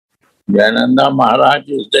Jananda Maharaj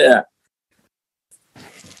is there.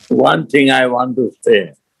 One thing I want to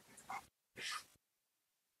say.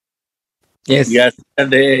 Yes.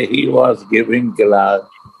 Yesterday he was giving class.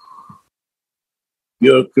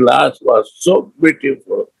 Your class was so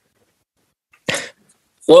beautiful.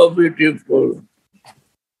 So beautiful.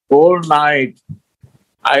 Whole night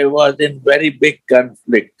I was in very big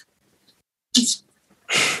conflict.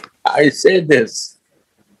 I say this,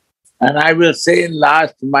 and I will say in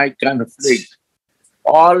last my conflict.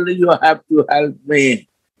 All you have to help me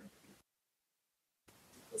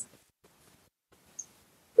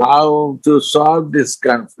how to solve this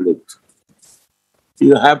conflict.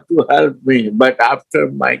 You have to help me, but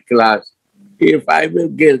after my class, if I will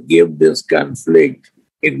give this conflict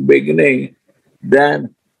in beginning,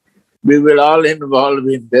 then we will all involve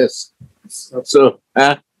in this. So,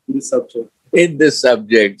 in this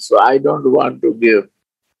subject. So I don't want to give.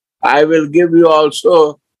 I will give you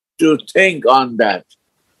also to think on that.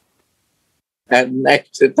 And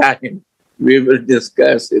next time we will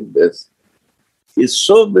discuss in this. It's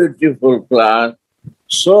so beautiful class,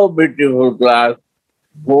 so beautiful class.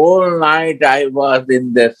 Whole night I was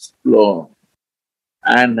in this flow.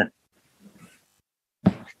 And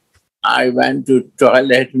I went to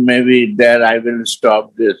toilet, maybe there I will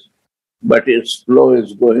stop this. But its flow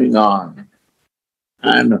is going on.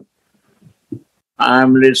 And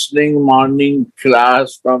I'm listening morning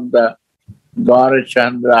class from the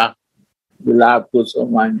Gaurachandra, Vilapa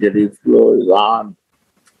Kusumanjali flow is on.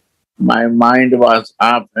 My mind was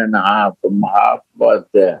half and half. Half was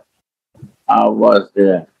there. Half was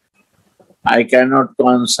there. I cannot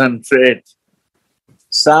concentrate.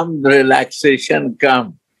 Some relaxation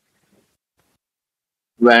come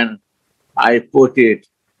when I put it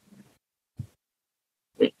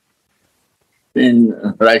in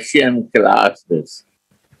Russian classes.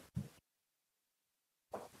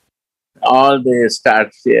 All they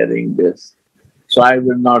start sharing this. So I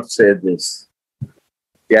will not say this.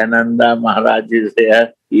 Jananda Maharaj is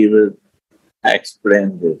here, he will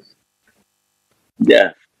explain this.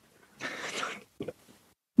 Yeah.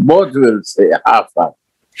 Both will say half.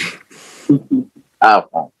 Half.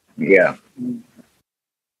 Yeah.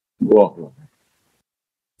 Go.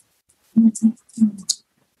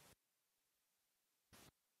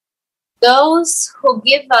 Those who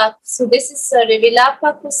give up, so this is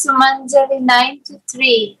Vilapa Kusumanjali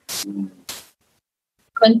 93.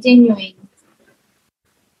 Continuing.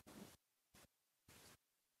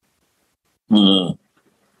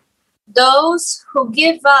 Those who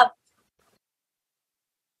give up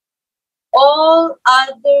all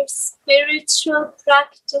other spiritual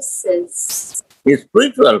practices.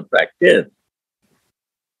 Spiritual practice.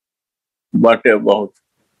 What about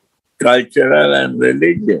cultural and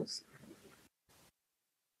religious?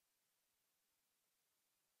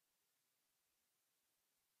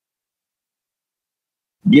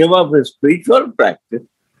 Give up a spiritual practice.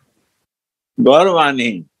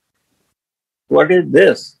 Gaurvani, what is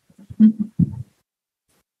this?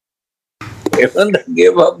 Even to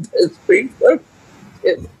give up the spiritual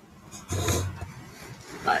practice.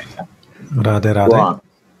 Radhe Go Radhe. on.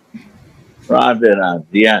 Radhe Radhe,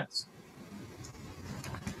 yes.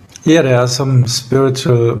 Yeah, there are some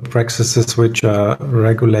spiritual practices which are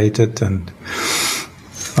regulated and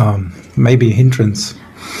maybe hindrance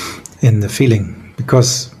in the feeling.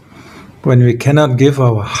 Because when we cannot give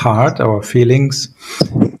our heart, our feelings,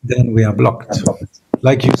 then we are blocked,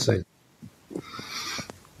 like you say.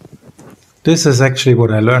 This is actually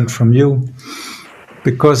what I learned from you,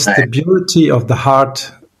 because the beauty of the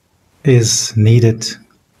heart is needed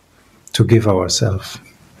to give ourselves.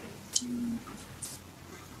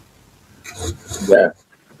 Yeah.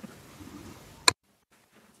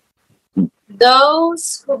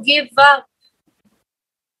 Those who give up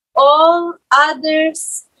all other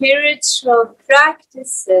spiritual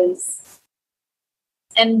practices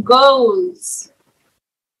and goals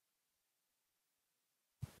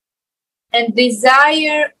and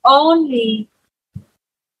desire only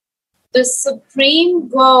the supreme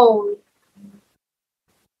goal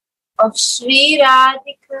of Sri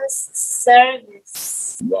Radhika's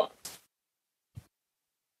service. Wow.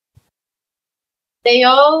 They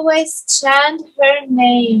always chant her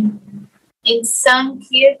name in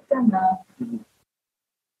Sankirtana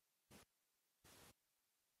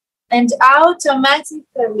and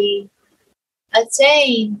automatically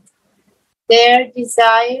attain their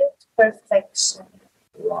desired perfection.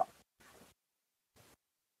 Wow.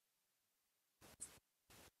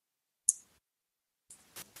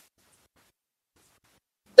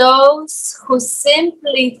 Those who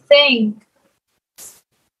simply think,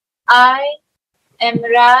 I am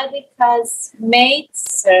Radhika's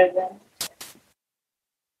maidservant,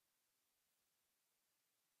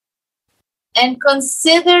 and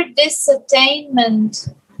consider this attainment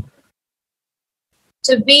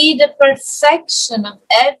to be the perfection of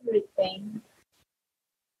everything,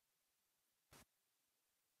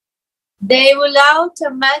 they will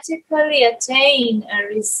automatically attain a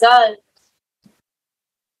result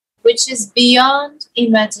which is beyond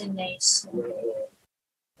imagination.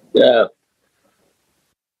 Yeah.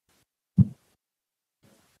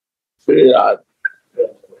 Yeah.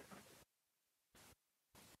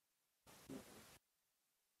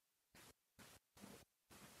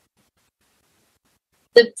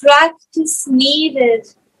 The practice needed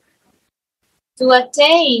to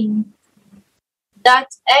attain that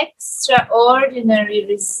extraordinary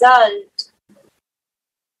result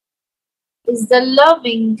is the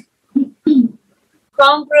loving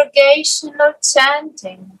congregational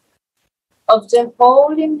chanting of the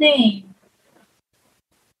holy name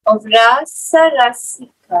of Rasa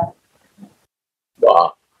Rasika.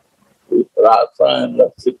 Wow. Rasa and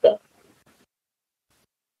Rasika.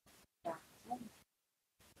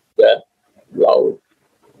 Yeah. Loud.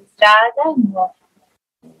 Radha and Mohan.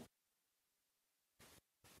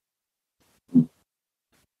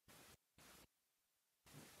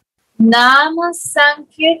 Nama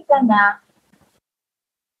Sankirtana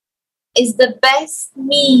is the best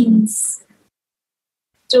means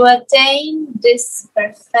to attain this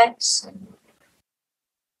perfection,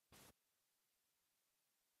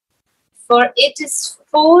 for it is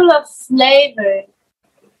full of flavor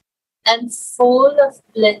and full of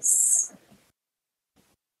bliss.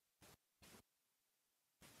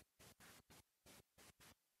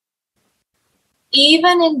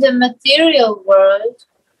 Even in the material world,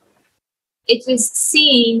 it is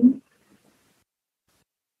seen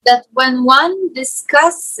that when one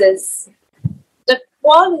discusses the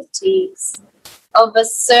qualities of a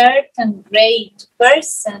certain great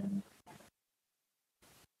person,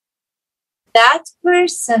 that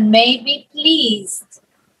person may be pleased,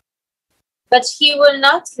 but he will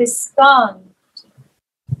not respond.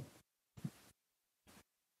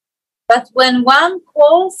 But when one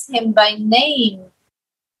calls him by name,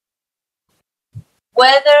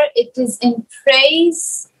 whether it is in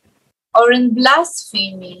praise or in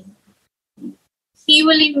blasphemy, he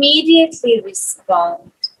will immediately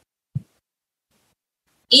respond,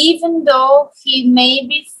 even though he may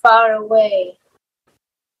be far away.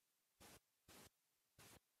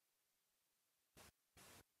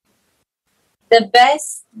 The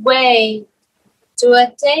best way to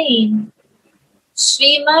attain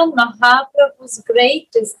Sriman Mahaprabhu's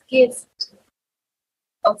greatest gift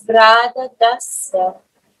of Radha Dasya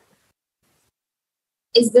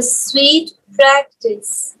is the sweet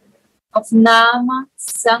practice of Nama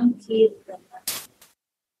Sankirtana.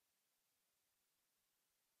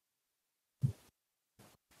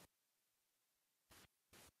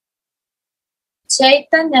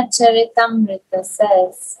 Chaitanya Charitamrita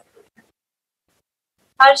says,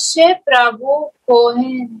 Harshe Prabhu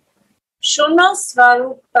Kohen Shuno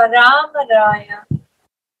Swarup Paramaraya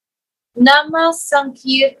Nama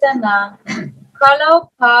Sankirtana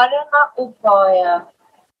Kalau Parama Upaya.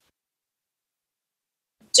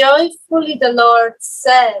 Joyfully the Lord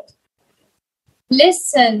said,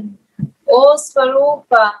 Listen, O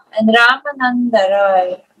Swarupa and Ramananda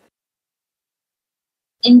Rai.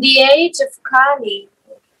 In the age of Kali,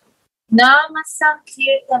 Nama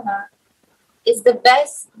Sankirtana is the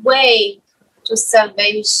best way to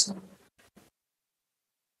salvation.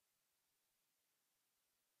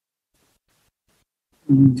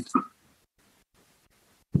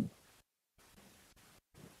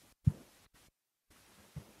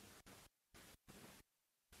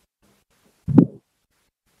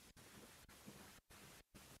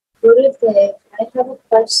 Gurudev, I have a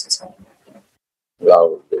question.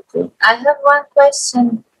 Loud. Okay. I have one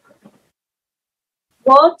question.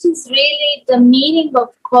 What is really the meaning of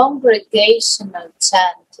congregational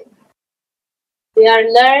chanting? We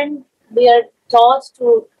are taught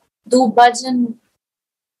to do bhajan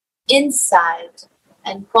inside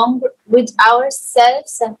and with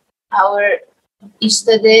ourselves and our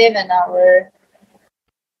Ishtadev and our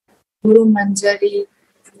Kusumanjali.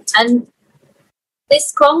 And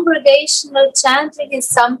this congregational chanting is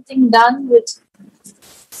something done with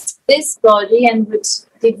this body and with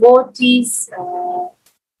devotees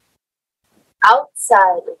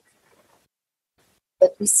outside,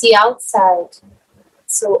 that we see outside.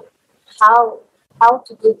 So how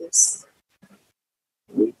to do this?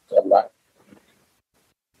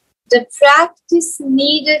 The practice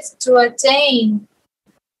needed to attain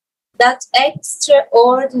that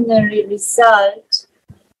extraordinary result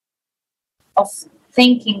of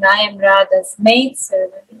thinking I am Radha's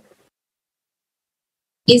maidservant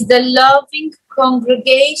is the loving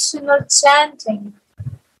congregational chanting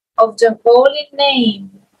of the holy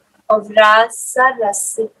name of Rasa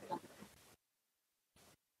Rasika.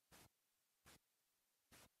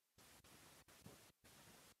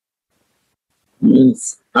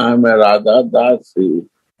 Means I'm a Radha Dasi.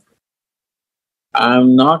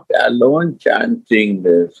 I'm not alone chanting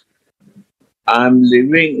this. I'm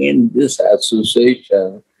living in this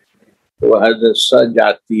association who has a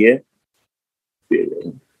sajatiya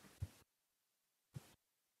feeling.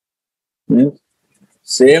 Means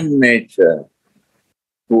same nature,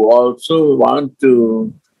 who also want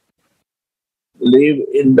to live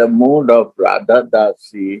in the mood of Radha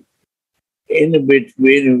Dasi. In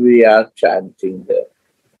between, we are chanting there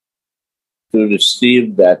to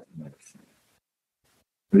receive that message.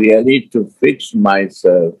 Really to fix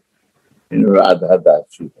myself in Radha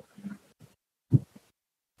Dasi.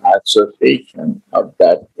 Association of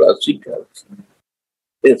that classicals.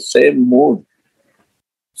 The same mood.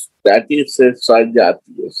 That is a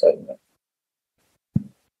Sajatiya Sangha.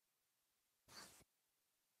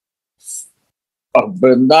 Of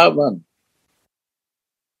Vrindavan,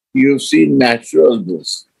 you see natural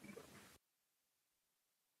this.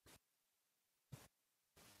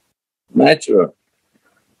 Natural.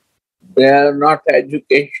 They are not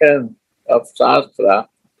education of Shastra,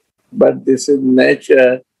 but this is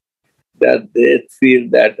nature that they feel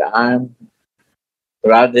that I am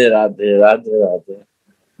Radhe Radhe, Radhe Radhe.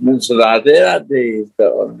 Means Radhe Radhe is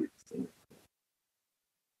the only thing.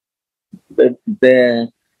 That they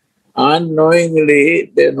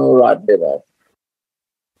unknowingly they know Radhe Radhe.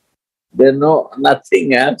 They know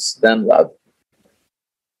nothing else than Radha.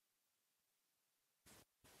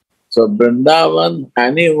 So Vrindavan,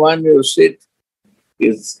 anyone you sit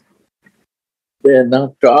is they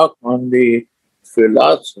not talk on the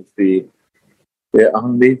philosophy, they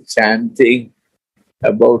only chanting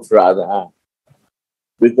about Radha.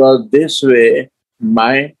 Because this way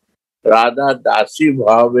my Radha Dasi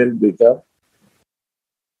Bhav will become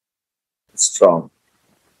strong.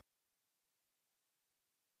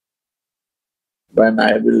 When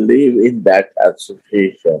I will live in that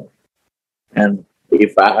association, and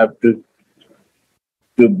if I have to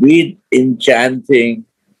be in chanting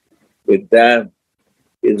with them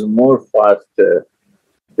is more faster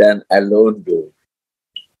than alone doing.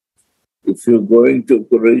 If you're going to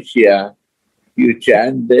Croatia, you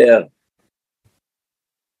chant there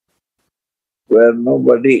where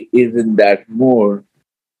nobody is in that mood,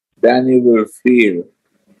 then you will feel.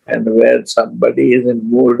 And where somebody is in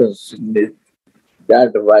mood,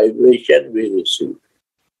 that vibration we receive.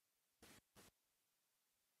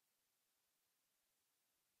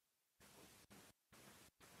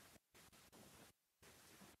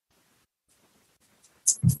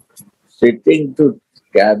 Sitting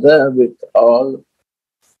together with all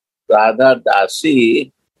Radha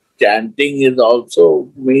Dasi, chanting is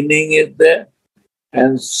also, meaning is there.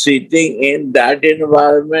 And sitting in that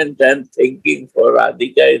environment and thinking for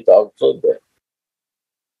Radhika is also there.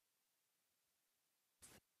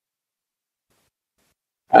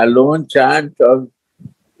 Alone chant or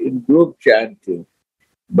in group chanting,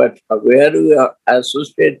 but where you are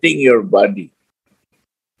associating your body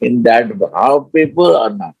in that how people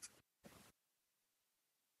are not.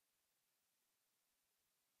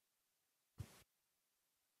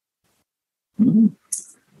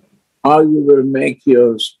 How you will make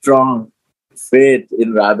your strong faith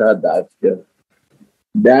in Radha Dasya.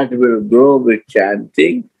 That will grow with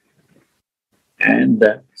chanting and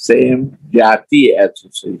the same jati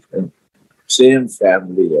association, same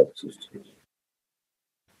family association.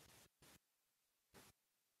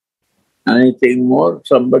 Anything more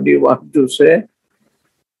somebody want to say?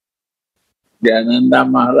 Jananda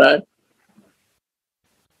Maharaj,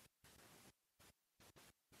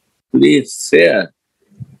 please say.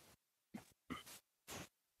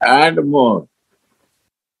 Add more.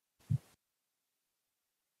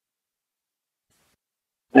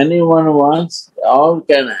 Anyone wants, all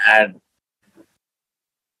can add.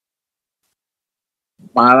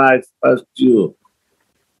 Maharaj, first you.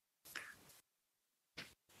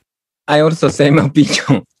 I also same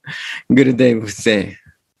opinion. Gurudev say.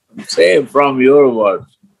 Say from your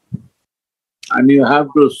words. And you have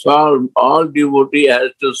to solve, all devotee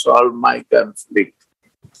has to solve my conflict.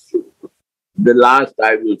 The last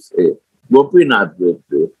I will say, Gopinath will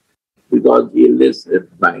say, because he listens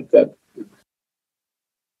my conflict.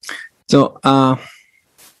 So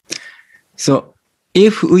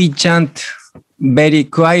if we chant very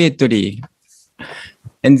quietly,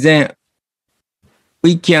 and then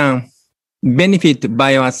we can benefit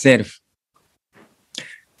by ourselves.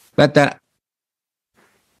 But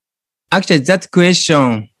actually, that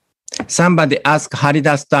question, somebody asked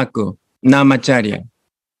Haridas Thakur, Namacharya.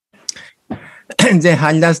 Then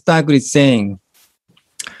Haridas Thakur is saying,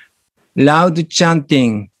 loud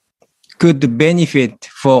chanting could benefit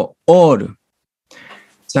for all.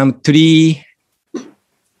 Some tree,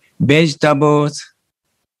 vegetables,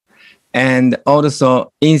 and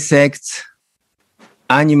also insects,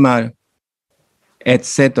 animal,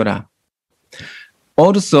 etc.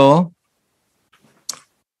 Also,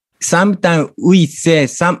 sometimes we say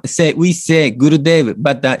Gurudev,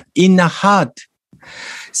 but in the heart,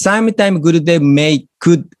 sometimes Gurudev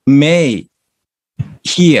may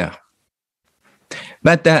hear,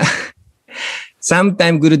 but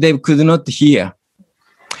sometimes Gurudev could not hear.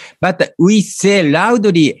 But we say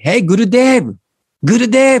loudly, "Hey Gurudev,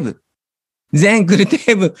 Gurudev." Then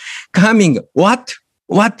Gurudev coming, what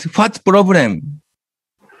problem?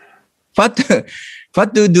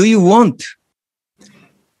 What do you want?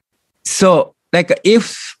 So, like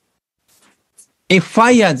if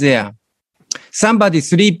fire there, somebody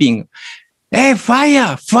sleeping, hey,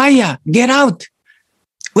 fire, get out,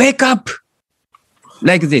 wake up,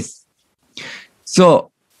 like this.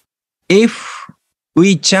 So, if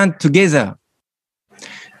we chant together,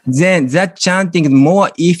 then that chanting is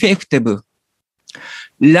more effective.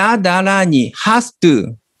 Radharani has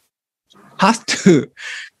to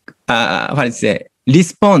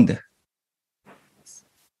respond.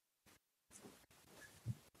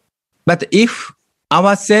 But if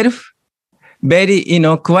ourselves very,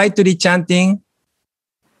 quietly chanting,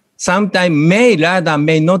 sometimes Radha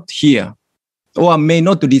may not hear or may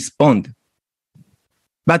not respond.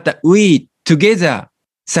 But we together,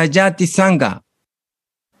 Sajati Sangha,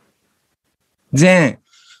 then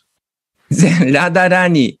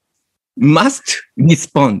Radharani must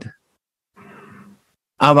respond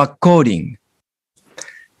our calling.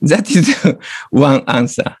 That is one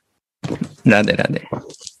answer. Radhe Radhe.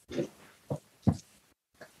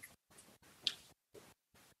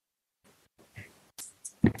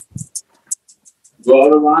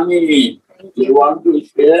 Gauravani, you want to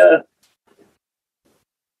share?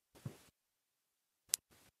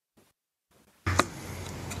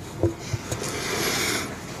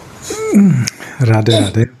 Radhe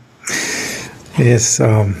Radhe. Yes,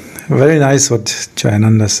 very nice what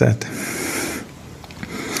Jayananda said.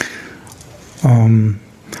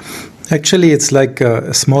 Actually, it's like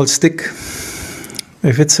a small stick.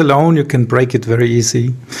 If it's alone, you can break it very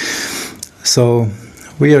easy. So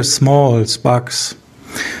we are small sparks.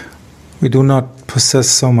 We do not possess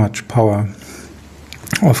so much power.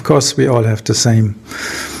 Of course, we all have the same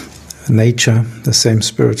nature, the same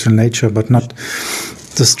spiritual nature, but not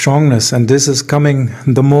the strongness. And this is coming,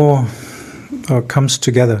 the more comes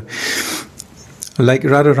together. Like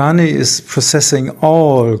Radharani is possessing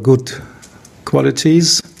all good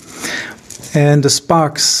qualities, and the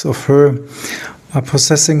sparks of her are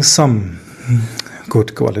possessing some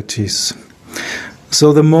good qualities.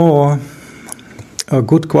 So the more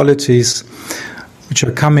good qualities which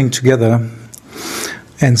are coming together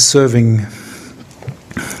and serving,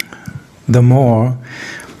 the more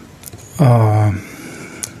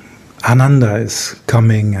Ananda is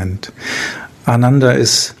coming, and Ananda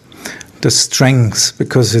is the strength,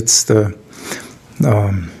 because it's the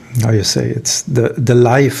it's the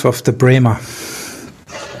life of the Brahma.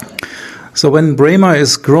 So when Brahma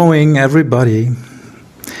is growing, everybody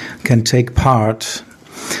can take part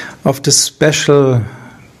of the special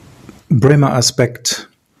Brahma aspect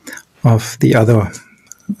of the other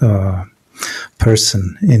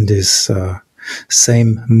person in this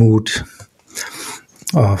same mood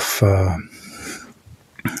of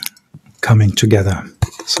coming together.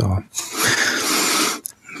 So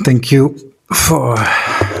thank you for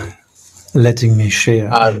letting me share.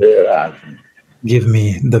 Give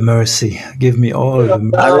me the mercy. Give me all the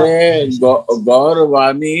mercy.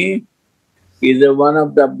 Gauravani is one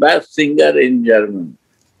of the best singers in Germany.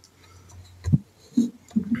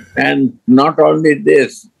 And not only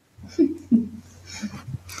this,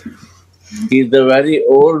 he is a very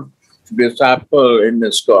old disciple in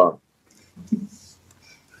ISKCON.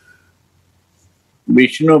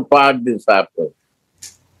 Vishnupad disciple.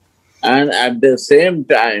 And at the same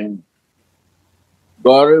time,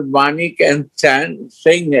 Gauravani can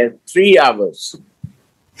sing at 3 hours,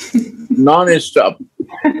 non-stop.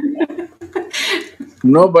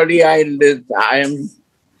 Nobody I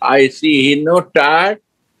see, he not tired,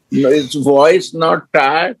 his voice not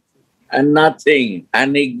tired, and nothing.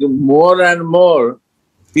 And more and more,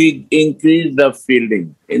 he increased the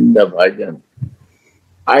feeling in the bhajan.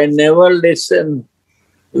 I never listened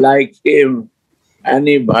like him,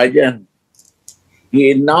 any bhajan.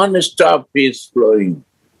 He non-stop is flowing.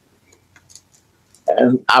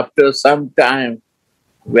 And after some time,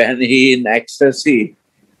 when he in ecstasy,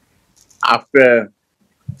 after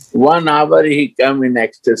 1 hour he come in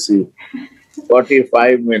ecstasy,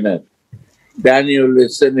 45 minutes. Then you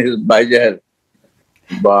listen his bhajan.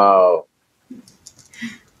 Wow,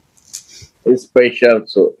 it's special.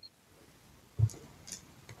 So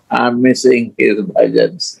I'm missing his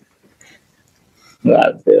bhajans.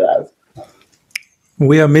 Radhe, Radhe.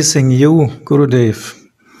 We are missing you, Gurudev.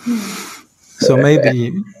 So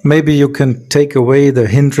maybe you can take away the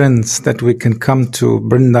hindrance that we can come to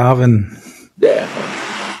Vrindavan. Yeah.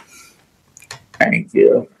 Thank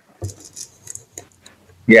you.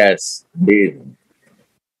 Yes, indeed.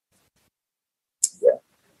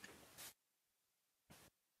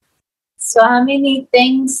 Swamini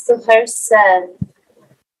thinks to herself,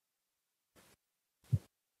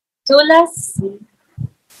 Tulasi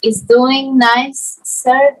is doing nice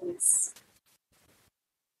service.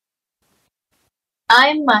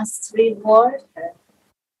 I must reward her.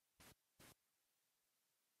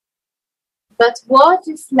 But what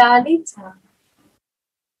if Lalita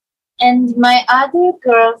and my other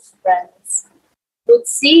girlfriends would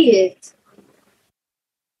see it?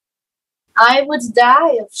 I would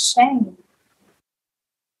die of shame.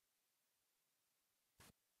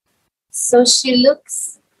 So she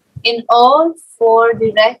looks in all 4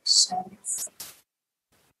 directions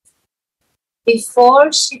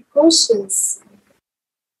before she pushes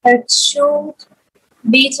her chewed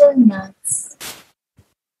betel nuts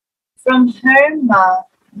from her mouth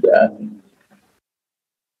Yeah.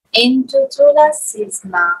 into Tulasi's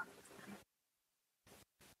mouth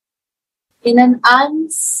in an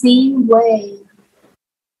unseen way,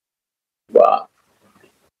 Wow.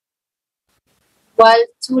 while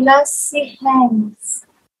Tulasi hangs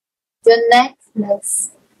the necklace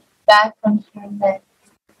back on her neck.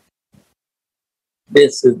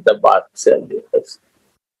 This is the Vatsalya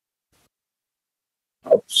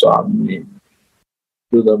of Swami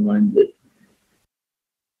to the Mandir.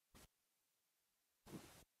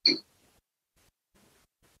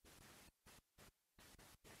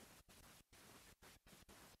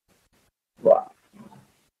 Wow.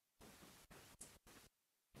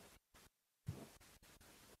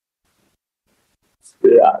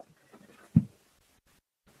 Yeah.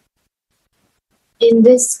 In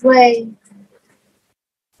this way,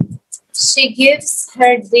 she gives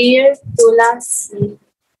her dear Tulasi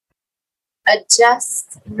a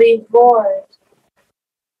just reward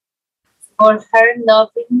for her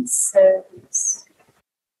loving service.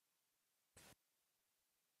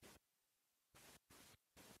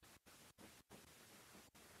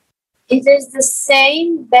 It is the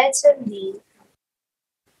same betel leaf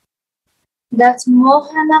that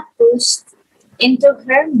Mohana pushed into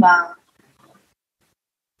her mouth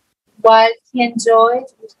while he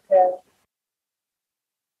enjoyed with her.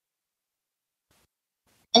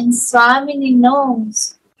 And Swamini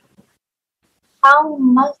knows how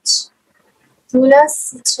much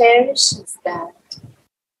Tulasi cherishes that.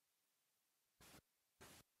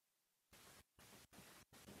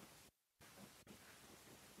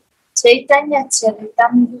 Chaitanya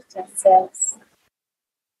Charitamrita says,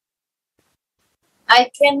 I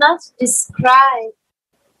cannot describe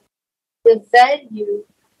the value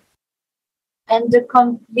and the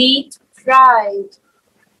complete pride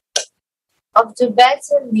of the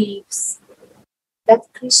betel leaves that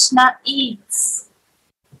Krishna eats.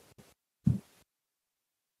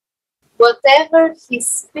 Whatever he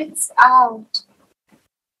spits out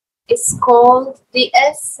is called the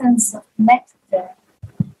essence of nectar.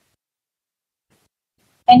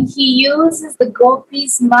 And he uses the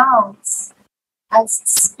gopis' mouths as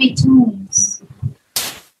spittoons.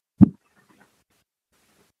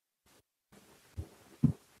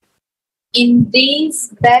 In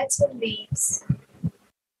these betel leaves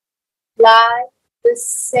lie the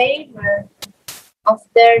savor of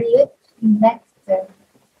their lip nectar.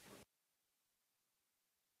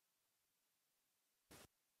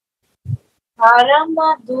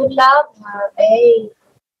 Parama durlabha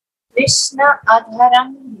Krishna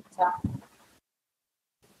adharamrita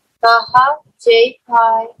Kaha jai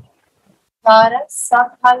pai Tara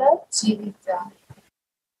saphala jivita.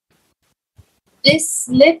 This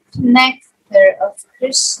lip nectar of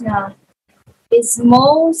Krishna is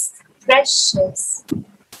most precious,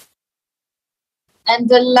 and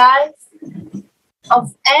the life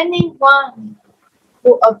of anyone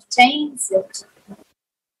who obtains it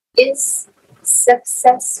is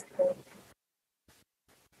successful.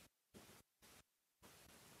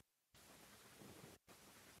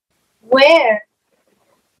 Where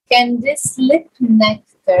can this lip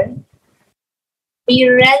nectar be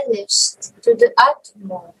relished to the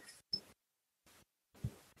utmost?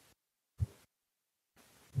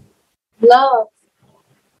 Love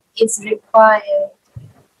is required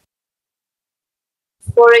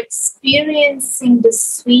for experiencing the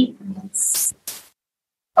sweetness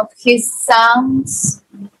of his sounds,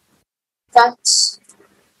 touch,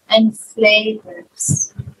 and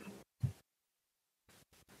flavors.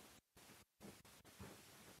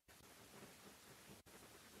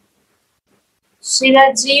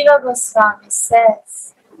 Srila Jiva Goswami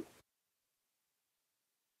says,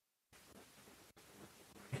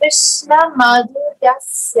 Krishna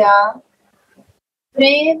Madhuryasya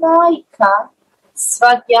Premaika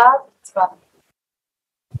Svagyatvam.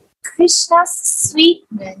 Krishna's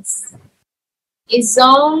sweetness is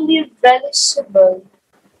only relishable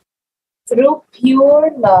through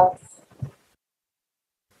pure love.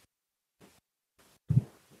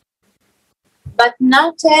 But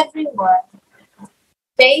not everyone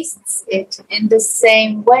tastes it in the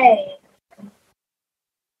same way.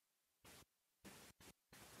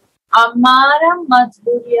 Amara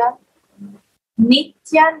Madhurya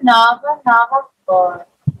Nitya Nava Nava Gaur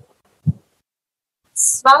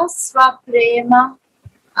Swa Prema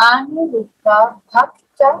Anurupa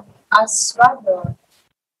Bhakta Aswador.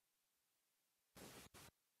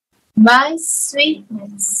 My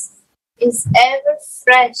sweetness is ever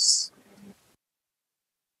fresh,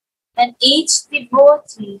 and each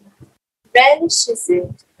devotee relishes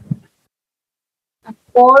it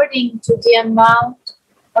according to the amount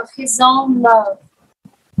of his own love.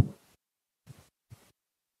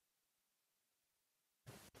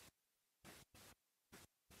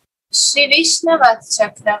 Sri Vishnavat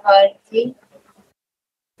Chakravarti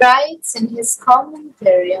writes in his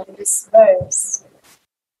commentary on this verse,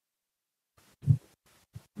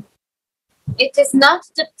 it is not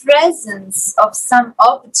the presence of some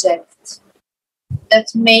object that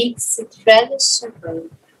makes it relishable,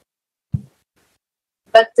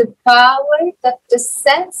 but the power that the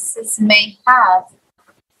senses may have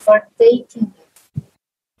for taking it.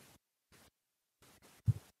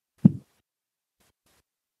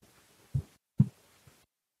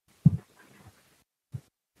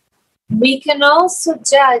 We can also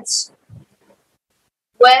judge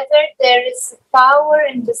whether there is power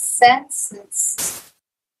in the senses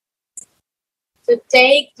to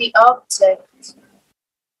take the object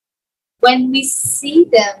when we see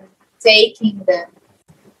them taking them.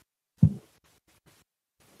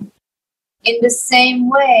 In the same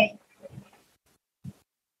way,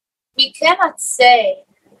 we cannot say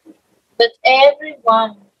that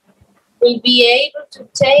everyone will be able to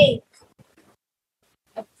take,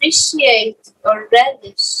 appreciate, or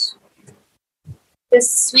relish the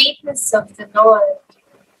sweetness of the Lord,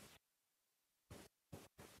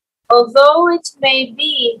 although it may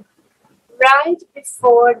be right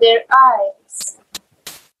before their eyes.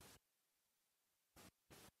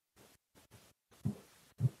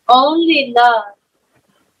 Only love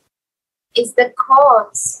is the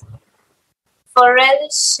cause for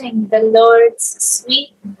relishing the Lord's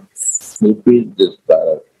sweetness. Repeat this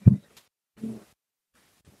paragraph.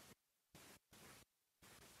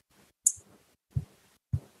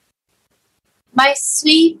 My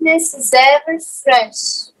sweetness is ever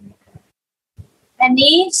fresh, and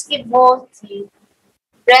each devotee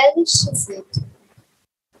relishes it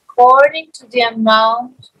according to the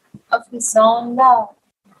amount of his own love.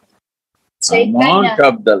 Amount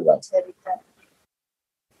of the love. Chaitanya.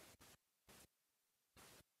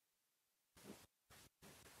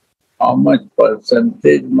 How much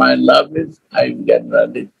percentage my love is, I can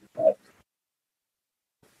relish that.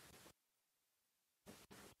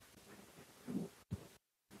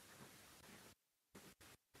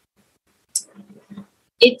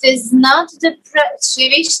 It is not the Sri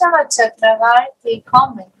Vishnava Chakravarti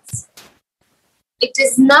comments. It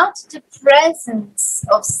is not the presence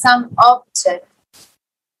of some object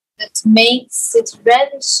that makes it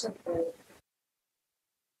relishable,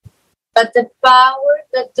 but the power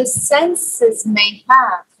that the senses may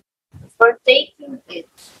have for taking it.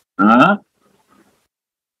 Huh?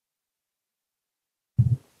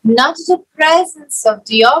 Not the presence of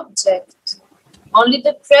the object. Only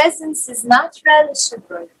the presence is not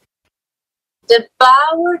relishable. The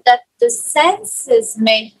power that the senses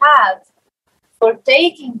may have for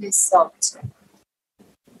taking this object.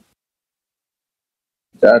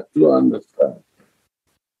 That to understand.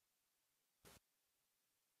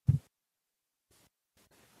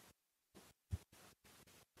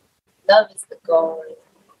 Love is the goal.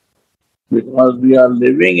 Because we are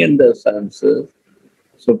living in the senses,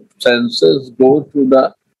 so senses go to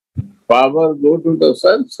the power, go to the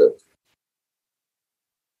senses.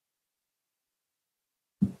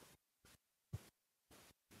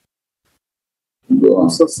 Go on.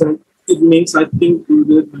 So, sir, It means, I think,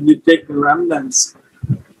 that when you take the remnants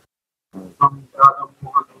from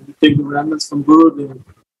when you take the remnants from Gurudev,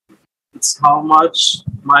 it's how much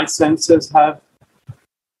my senses have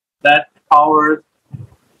that power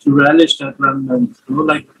to relish that remnant. You know,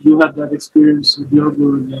 like you had that experience with your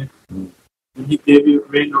Gurudev, and he gave you a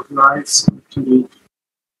grain of rice to eat.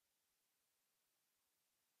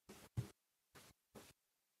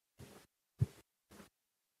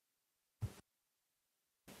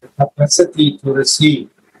 Capacity to receive.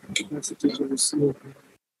 Capacity to receive.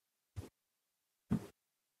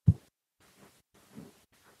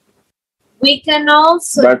 We can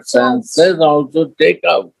also But judge. senses also take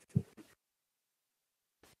out.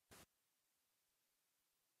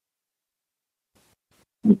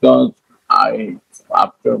 Because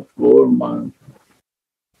after 4 months,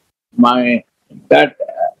 that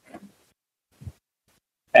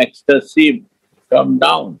ecstasy come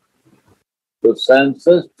down. The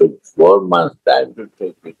senses took 4 months time to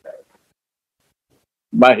take it out.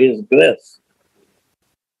 By His grace,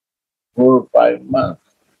 4 or 5 months.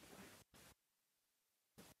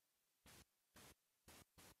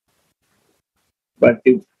 But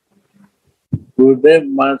if Gurudev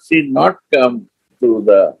mercy not come to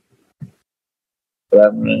the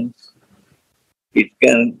remnants,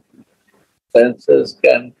 senses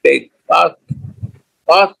can take faster.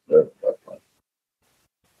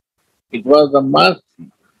 It was a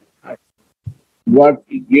mercy what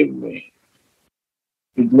He gave me.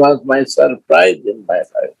 It was my surprise in my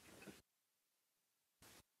life.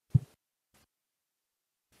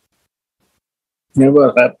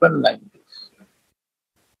 Never happened like this.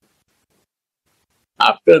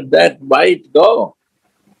 After that, why it go?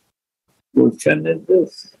 Question is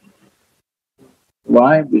this.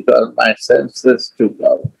 Why? Because my senses took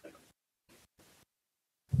out.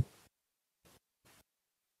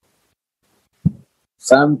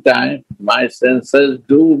 Sometimes my senses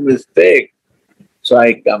do mistake, so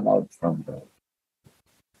I come out from them.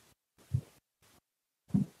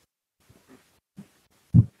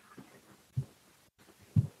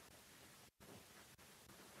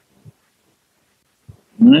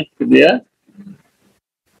 Clear?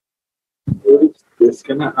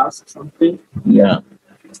 Can I ask something? Yeah.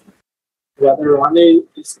 Radharani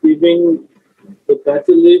is giving the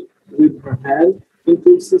betel leaf with her hand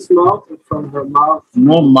into his mouth or from her mouth.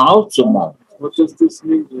 No, mouth to mouth. What does this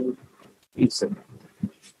mean? It's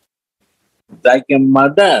like a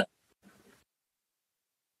mother.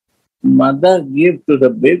 Mother give to the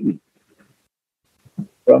baby.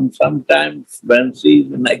 From sometimes when she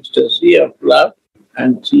is in ecstasy of love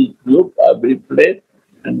and she look every place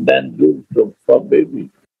and then look for baby.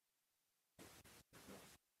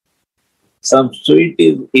 Some sweet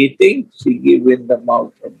is eating, she give in the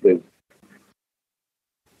mouth of baby.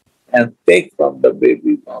 And take from the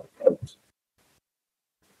baby mouth also.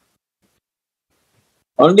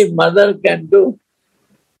 Only mother can do.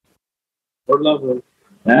 Or lover.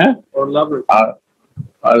 Huh? Or lover.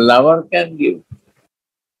 Or lover can give.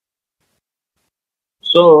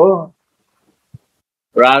 So,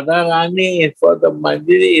 Radharani for the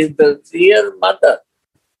Manjari is the real mother.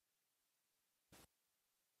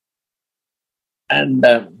 And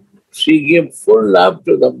she gave full love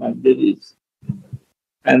to the Manjaris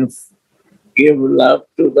and gave love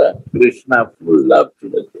to the Krishna, full love to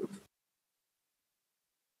the Krishna.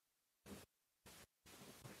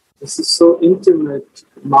 This is so intimate,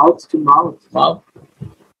 mouth to mouth. Mouth.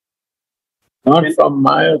 Not from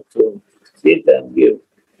mouth to sit and give.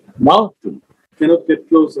 Mouth to. Cannot get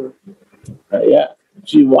closer. Yeah.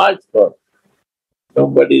 She watched for.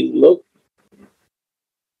 Somebody look.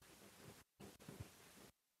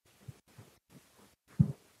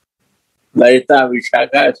 Laita,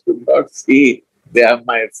 Vishaka should not see. They are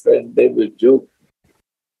my friend, they will joke.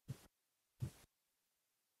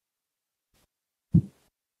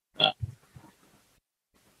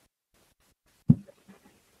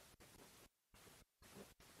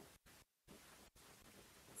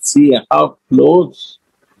 See how close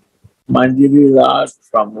Manjaris are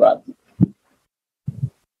from Radha.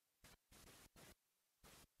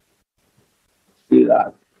 See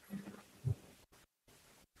Radha.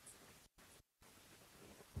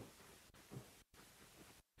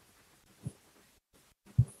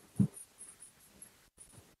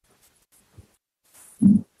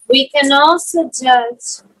 We can also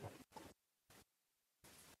judge.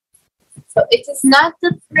 So it is not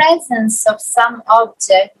the presence of some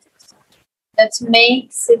object that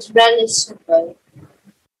makes it relishable,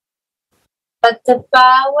 but the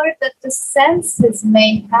power that the senses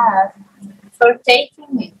may have for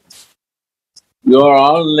taking it. You are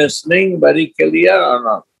all listening very clear or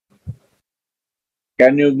not?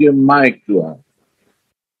 Can you give mic to her?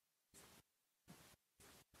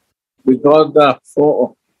 Because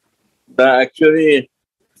the actually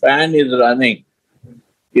fan is running.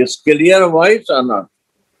 Is clear voice or not?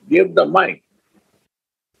 Give the mic.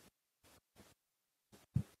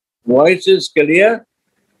 Voice is clear?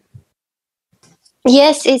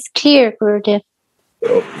 Yes, it's clear, Gurudev.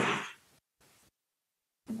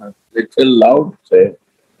 Little loud, say.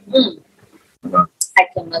 I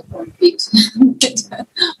cannot compete with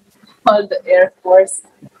all the Air Force.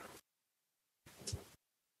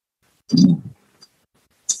 And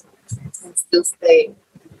still stay.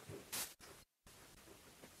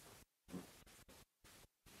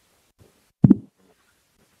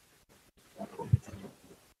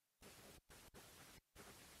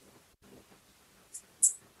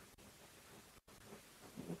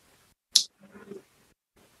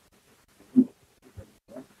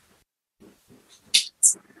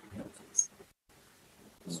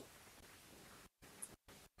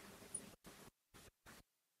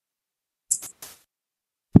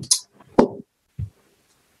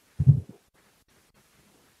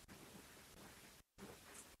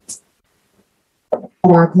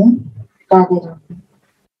 Radhe, Radhe, Radhe.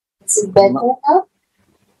 Is it better now?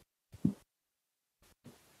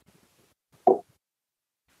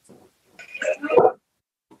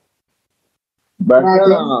 Better or Radhe,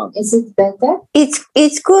 not? is it better?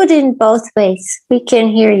 It's good in both ways. We can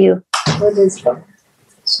hear you. What is wrong?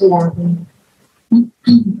 Shri Radhe.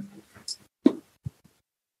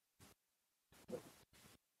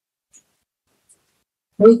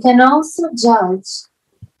 We can also judge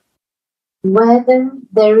whether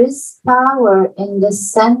there is power in the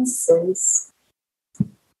senses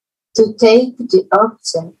to take the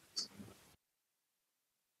object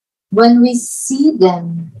when we see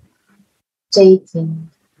them taking.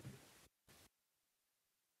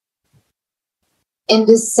 In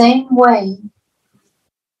the same way,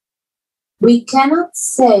 we cannot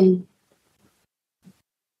say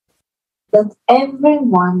that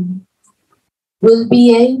everyone will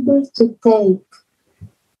be able to take,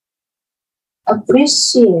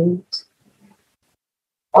 appreciate,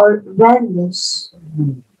 or relish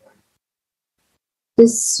the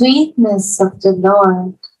sweetness of the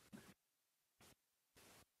Lord,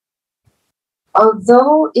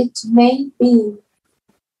 although it may be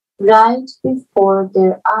right before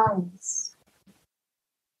their eyes.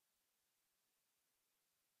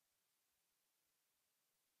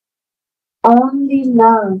 Only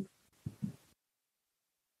love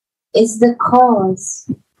is the cause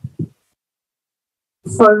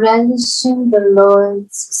for relishing the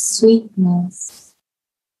Lord's sweetness.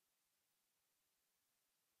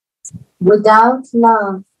 Without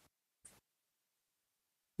love,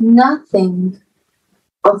 nothing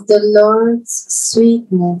of the Lord's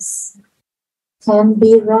sweetness can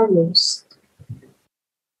be relished.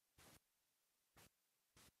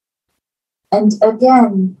 And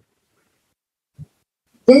again,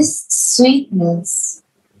 this sweetness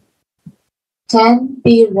can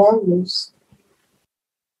be relished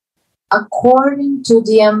according to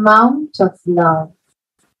the amount of love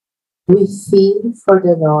we feel for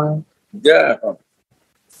the Lord. Yeah.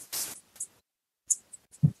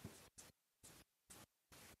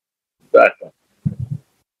 Better.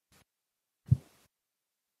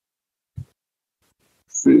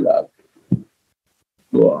 Free love.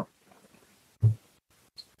 Go on.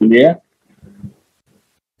 Clear?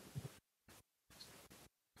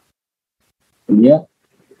 Clear?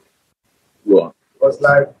 Go on. Was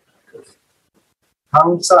like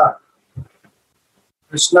Hamsa.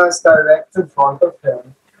 Krishna is direct in front of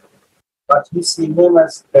him, but he sees him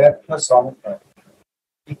as death personified.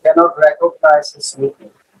 He cannot recognize his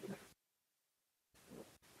sweetness.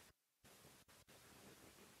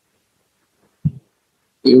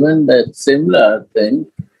 Even that similar thing,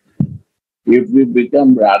 if we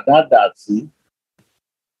become Radha Dasi,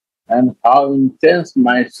 and how intense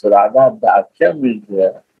my Radha Dasyam is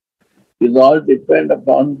there, is all depend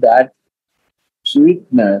upon that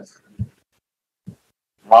sweetness,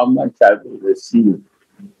 how much I will receive.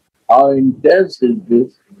 How intense is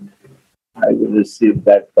this, I will receive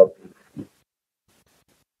that topic.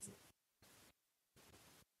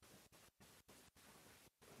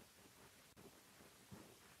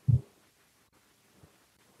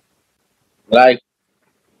 Like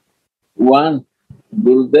one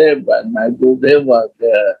Gurudev, and my Gurudev was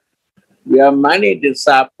there. We have many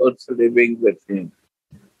disciples living with him,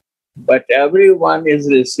 but everyone is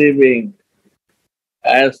receiving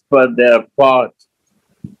as per their part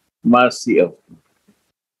mercy of him.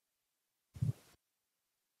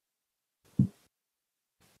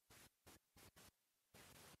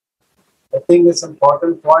 I think it's an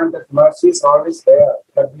important point that mercy is always there,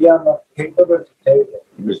 but we are not capable to take it.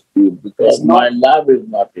 Because my love is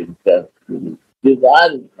not intense.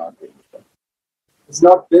 Desire is not intense. It's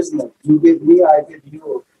not business. You give me, I give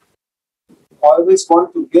you. Always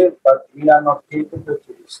want to give, but we are not capable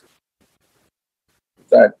to do so.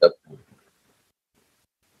 That's the point.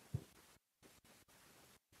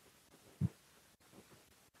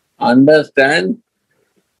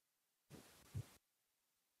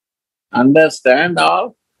 Understand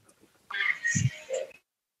how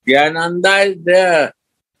Gyananda is there.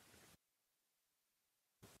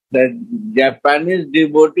 The Japanese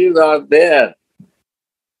devotees are there.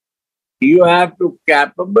 You have to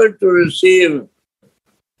capable to receive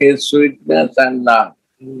his sweetness and love,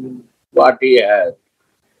 what he has.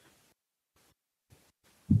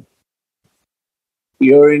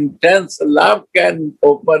 Your intense love can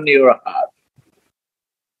open your heart.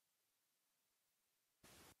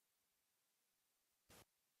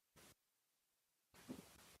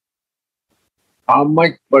 How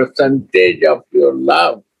much percentage of your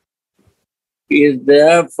love is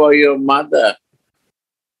there for your mother?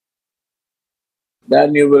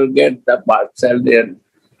 Then you will get the Vatsalya,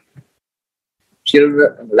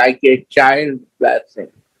 children, like a child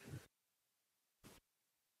blessing.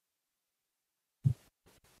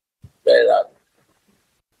 There are.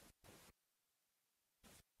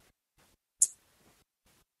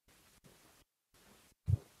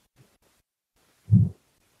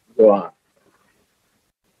 Go on.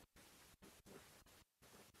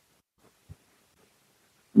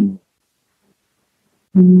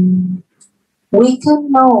 We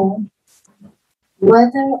can know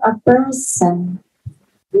whether a person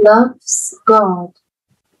loves God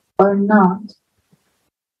or not,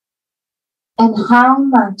 and how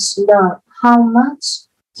much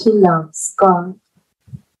he loves God,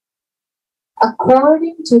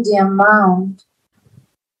 according to the amount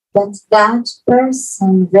that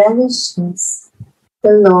person relishes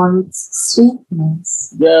the Lord's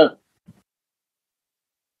sweetness. Yeah.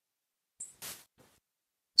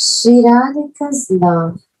 Sri Radhika's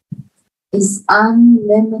love is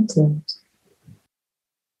unlimited,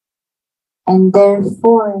 and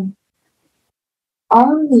therefore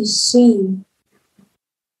only she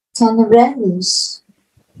can relish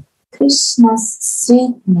Krishna's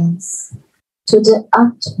sweetness to the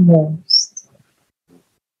utmost.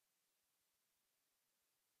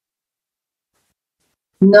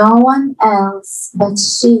 No one else but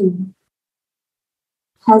she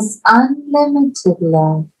has unlimited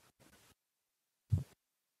love,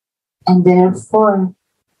 and therefore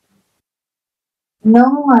no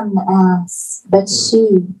one else but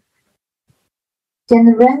she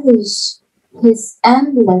can relish his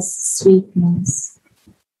endless sweetness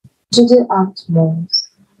to the utmost.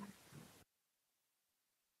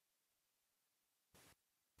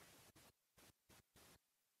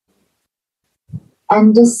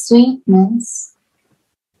 And the sweetness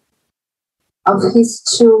of his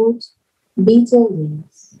chewed bitter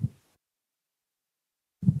leaves.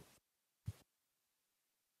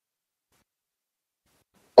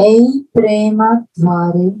 Ei prema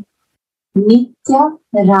dvare nitya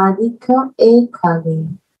radhika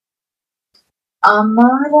ekale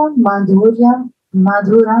amara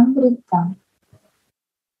madhuramrita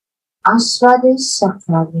ashwade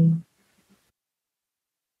shakale.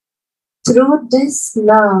 Through this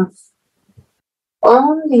love,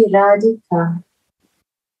 only Radhika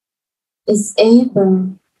is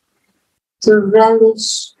able to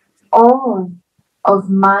relish all of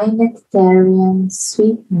my nectarian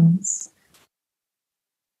sweetness.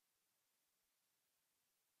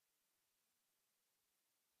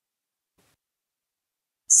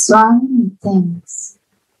 Swami thinks,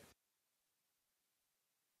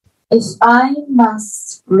 if I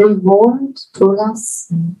must reward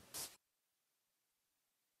Tulasi,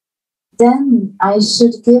 then I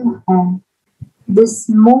should give her this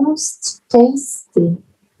most tasty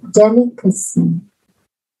delicacy.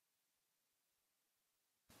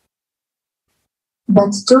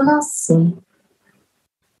 But Tulasi,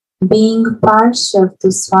 being partial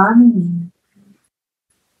to Swami,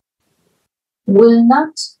 will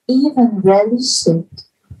not even relish it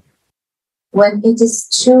when it is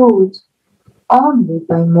chewed only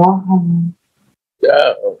by Mohan.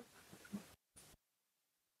 Yeah.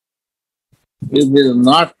 It is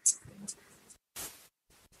not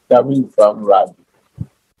coming from Radha.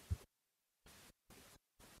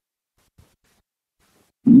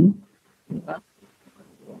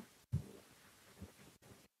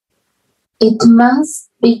 It must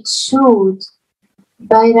be chewed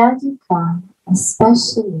by Radhika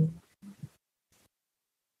especially.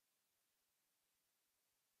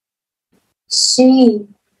 She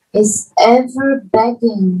is ever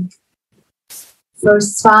begging for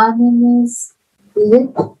Swamini's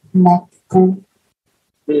lip nectar.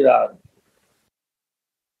 Virat.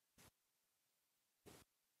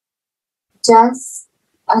 Just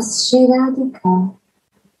as Sri Radhika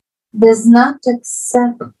does not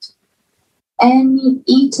accept any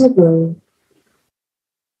eatable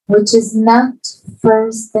which is not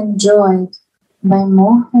first enjoyed by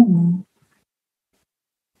Mohana,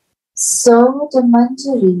 so the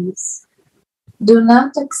Manjaris do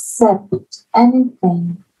not accept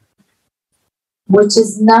anything which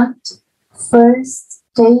is not first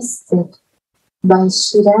tasted by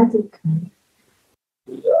Sri Radhika.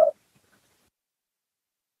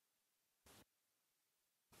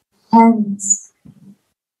 Hence,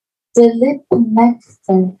 the lip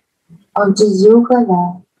nectar of the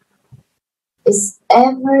Yugala is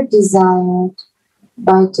ever desired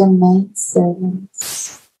by the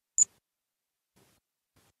maidservants.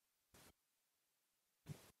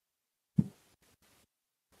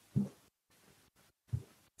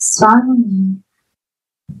 Swami,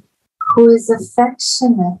 who is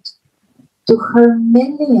affectionate to her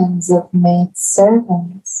millions of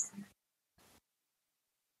maidservants,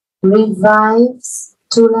 revives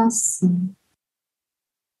Tulasi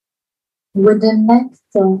with the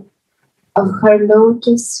nectar of her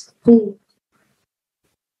lotus feet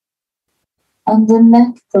and the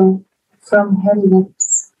nectar from her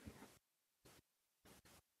lips.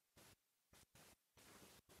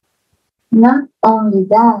 Not only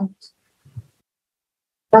that,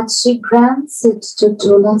 but she grants it to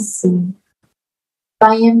Tulasi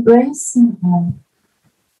by embracing her,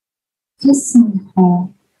 kissing her,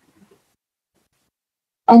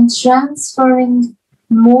 and transferring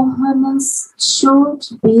Mohana's chewed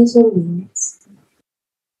betel leaves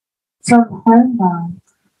from her mouth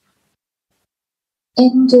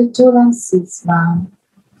into Tulasi's mouth.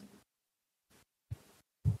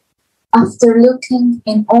 After looking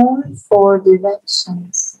in all four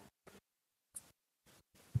directions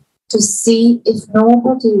to see if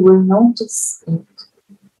nobody will notice it,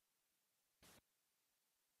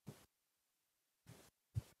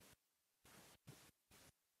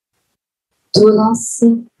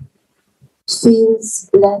 Tulasi feels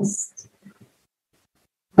blessed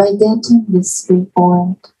by getting this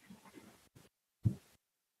report.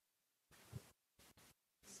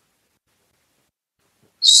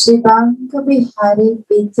 Shivanga Bihari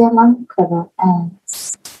Vidyalankara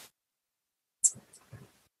adds,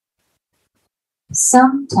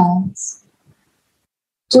 sometimes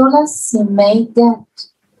Tulasi may get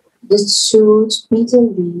the chewed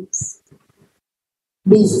betel leaves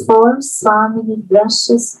before Swamini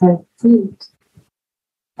brushes her teeth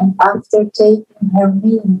and after taking her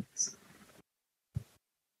meals.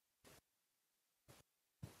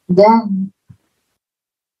 Then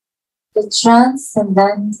the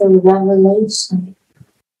transcendental revelation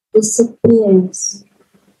disappears.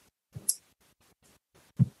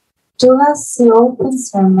 Tulasi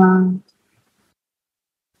opens her mouth,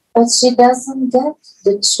 but she doesn't get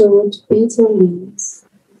the chewed betel leaves.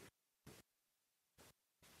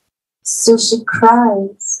 So she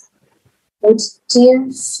cries with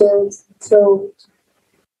tear-filled throat,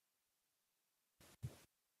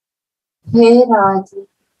 Hey Radhi,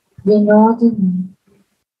 Vinodini,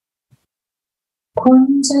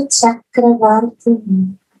 Kunja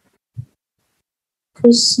Chakravartini,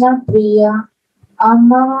 Krishna Priya,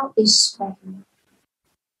 Amara Ishvari,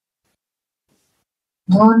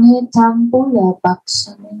 Dhone Tambula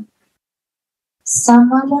Bhakshani,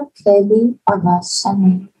 Samara Keli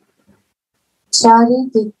Avashani, Chari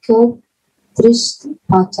Dikkat Drishti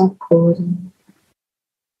Patakori,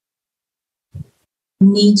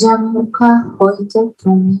 Nijamukha Hoite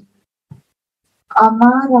Tumi,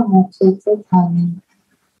 Amara Mukhete Dhani,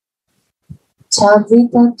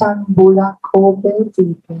 Chavita Tambula Kobe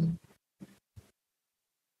Dipe,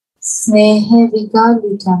 Snehe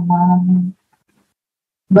Vigalita Manu,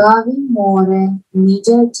 Bhavi More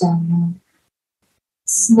Nija Jana,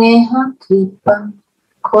 Sneha Kripa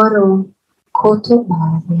Koro Koto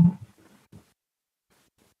Bhave.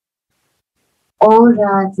 O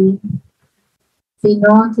Radhi,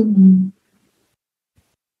 Vinodini,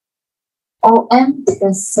 O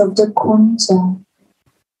Empress of the Kunja,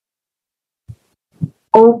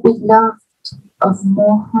 O beloved of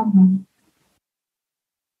Mohana,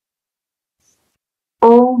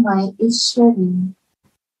 O my Ishwari,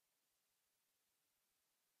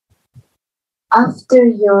 after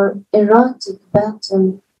your erotic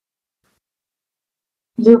battle,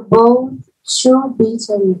 you both chew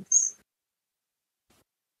beetles,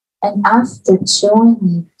 and after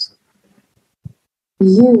chewing it,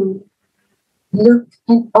 you Look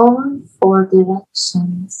in all four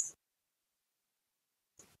directions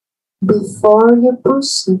before you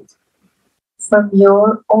push it from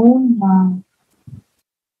your own mouth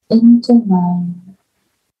into mine.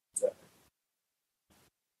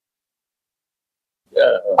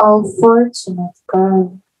 O fortunate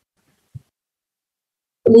girl,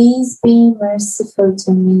 please be merciful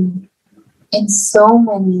to me in so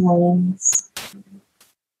many ways.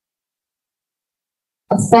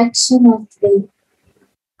 Affectionately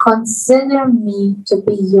consider me to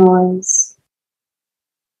be yours,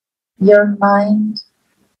 your mind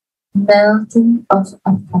melting of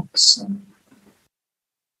affection.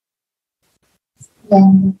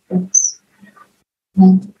 End of verse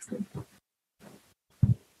 93.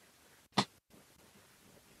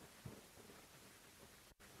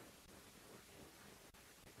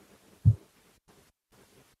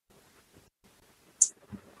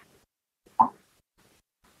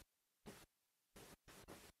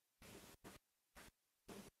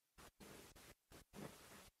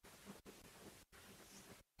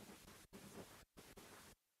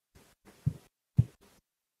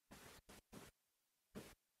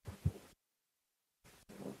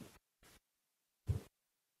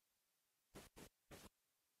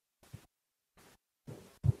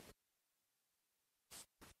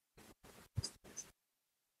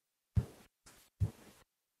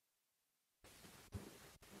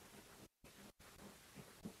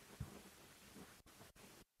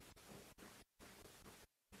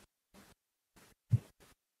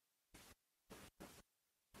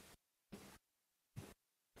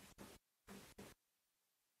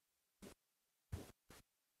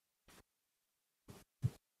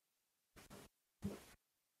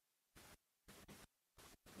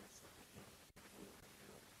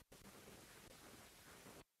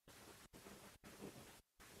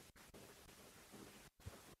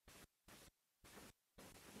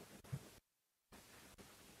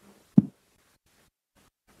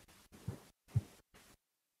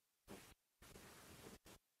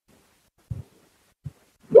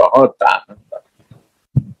 बहुत आनंद।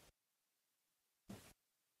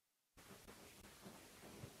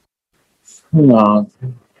 No.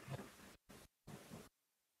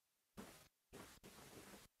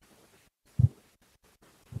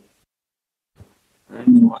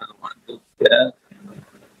 Anyone want to share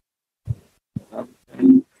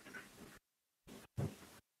something?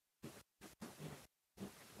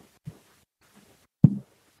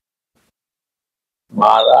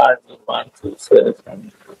 Maharaj, you want to say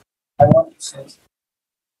something? I want to say something.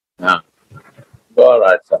 Yeah. Go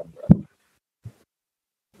right, Sandra.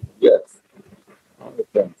 Yes.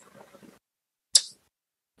 Okay.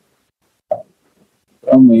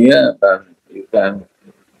 From here, then you can,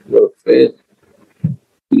 your face,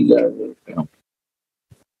 clear will come.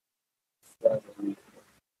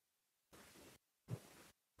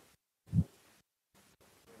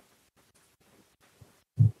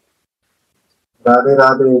 Radhe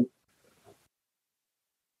Radhe.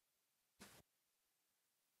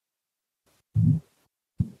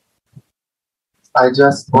 I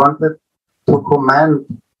just wanted to comment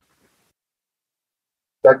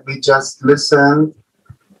that we just listened,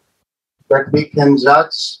 that we can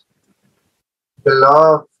judge the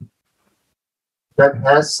love that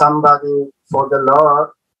has somebody for the Lord,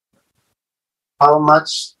 how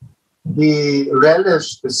much he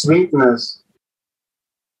relished the sweetness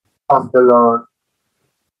of the Lord.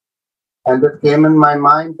 And it came in my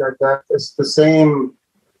mind that that is the same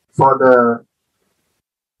for the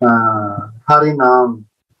Harinam,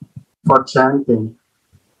 for chanting.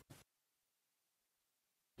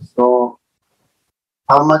 So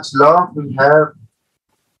how much love we have,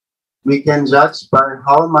 we can judge by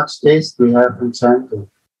how much taste we have in chanting.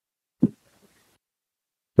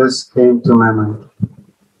 This came to my mind.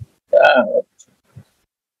 Yeah.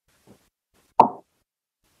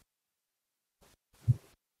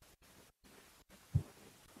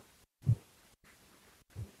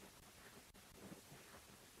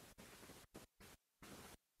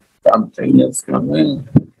 Something is coming.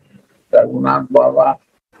 Raghunath Baba.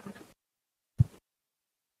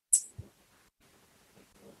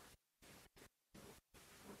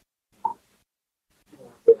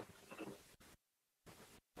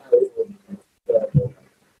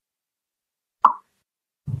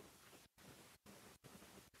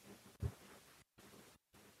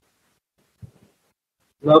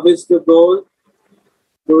 Love is the goal,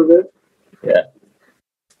 Gurudev. Yeah.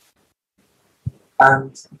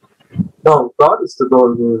 And no, God is the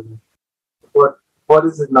goal. Guru. What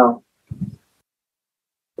is it now?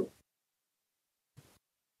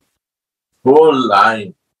 Whole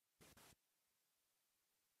line.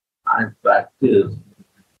 I practice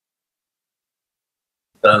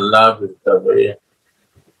the love is the way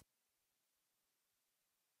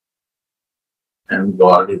and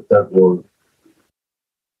God is the goal.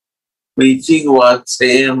 Preaching was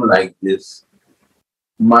same like this.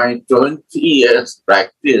 My 20 years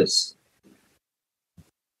practice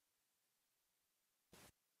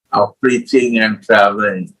of preaching and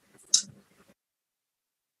traveling,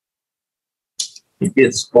 it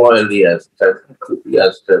is spoiled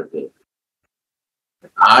yesterday.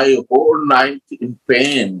 I whole night in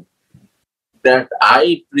pain that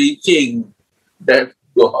I preaching that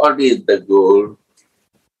God is the goal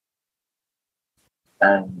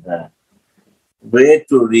and way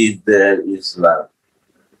to reach there is love.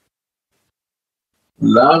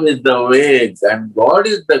 Love is the way and God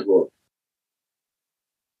is the goal.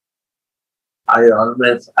 I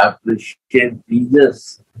always appreciate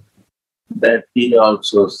Jesus that he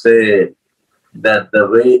also said that the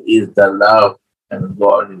way is the love and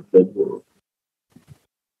God is the goal.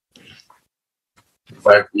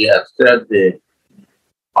 But yesterday,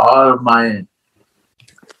 all my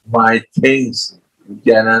things,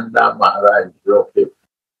 Jananda Maharaj broke it.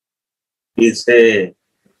 He said,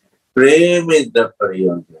 Prem is the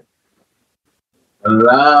prayojan.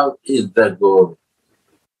 Love is the goal.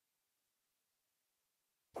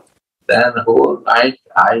 Then whole night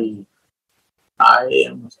I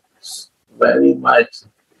am very much.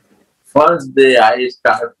 First day I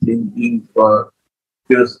start thinking for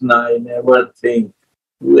Krishna. I never think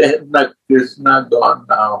where the Krishna gone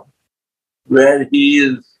now, where he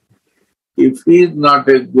is. If he is not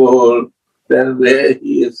a goal, then where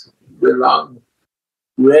he is belongs,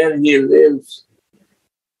 where he lives.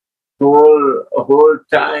 Whole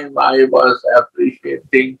time I was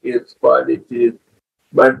appreciating his qualities,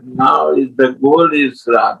 but now the goal is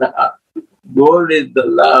Radha. Goal is the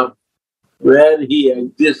love, where he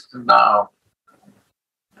exists now.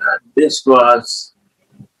 And this was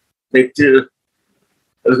little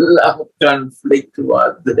love conflict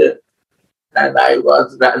was there. And I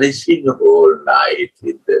was relishing whole night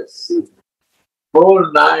in this.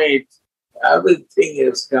 Whole night, everything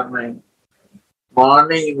is coming.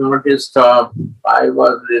 Morning notice stop. I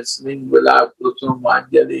was listening Vilapa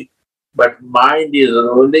Kusumanjali, but mind is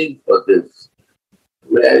rolling for this.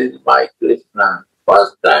 Where is my Krishna?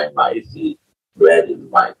 First time I see, where is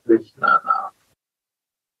my Krishna now?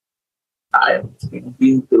 I am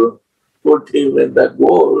thinking to put him in the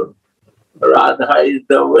goal. Radha is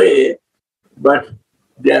the way, but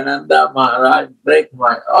Jananda Maharaj break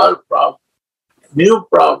my all problem. New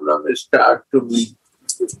problem start to me.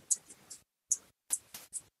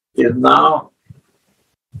 Is now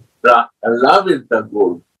love is the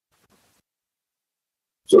goal.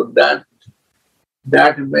 So that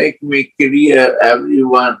make me clear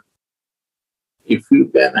everyone. If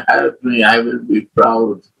you can help me, I will be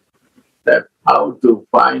proud that how to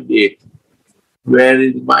find it. Where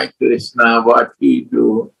is my Krishna? What he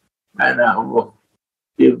do? And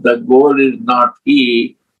if the goal is not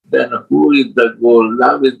he, then who is the goal?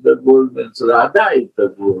 Love is the goal means Radha is the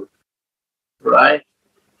goal. Right?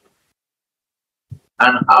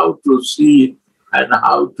 And how to see it and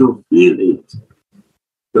how to feel it.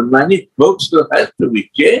 So many books have to be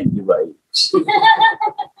changed by it.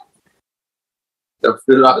 The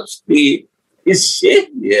philosophy is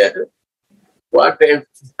changed here. What if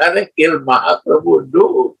Tarakil Mahaprabhu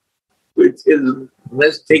do with his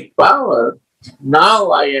mystic power?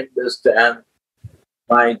 Now I understand,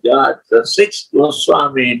 my God, the sixth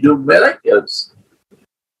Goswami do miracles.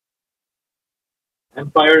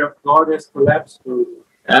 Empire of God has collapsed.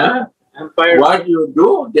 Huh? Empire. What you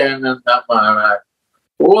do, Jananda Maharaj?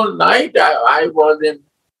 Whole night I was in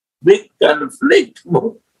big conflict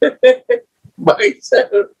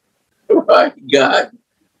myself. My God.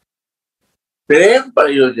 Prem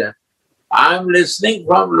Prayojan. I'm listening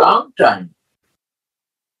from long time.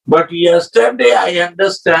 But yesterday I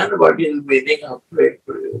understand what is meaning of Prem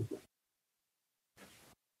Prayojan.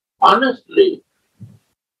 Honestly.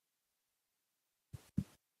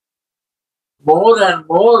 More and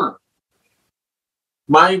more,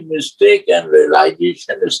 my mistake and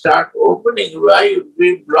realization start opening. Why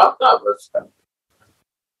we block ourselves?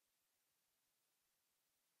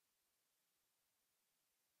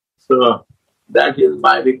 So that is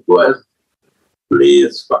my request.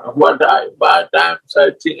 Please, what I'm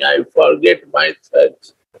searching, I forget my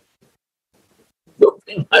search.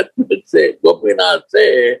 Gopinath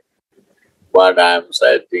say, what I'm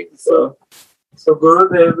searching for. So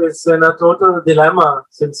Gurudev is in a total dilemma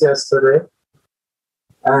since yesterday.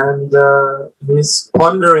 And he's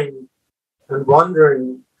pondering and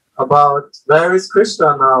wondering about where is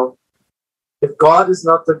Krishna now? if God is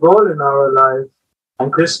not the goal in our life,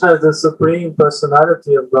 and Krishna is the supreme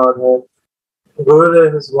personality of Godhead,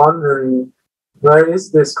 Gurudev is wondering, where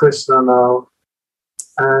is this Krishna now?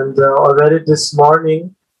 And already this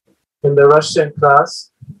morning in the Russian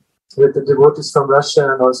class with the devotees from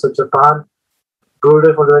Russia and also Japan,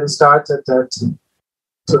 Gurudev already started that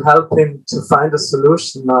to help him to find a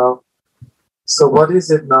solution now. So what is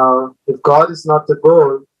it now? If God is not the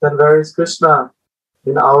goal, then where is Krishna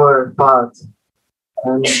in our path?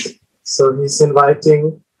 And so he's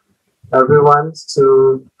inviting everyone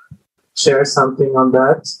to share something on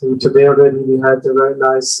that. Today already we had a very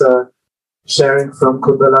nice sharing from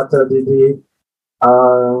Kundalata Didi,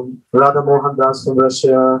 Radha Mohan Das from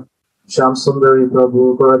Russia, Shyam Sundari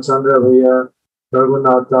Prabhu, Gorachandra Bhaiya,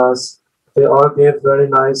 Raghunath Das. They all gave very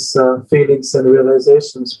nice feelings and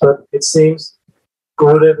realizations, but it seems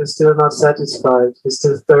Gurudev is still not satisfied. He's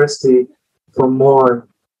still thirsty for more,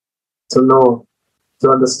 to know, to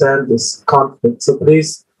understand this conflict. So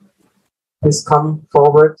please come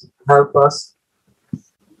forward, help us.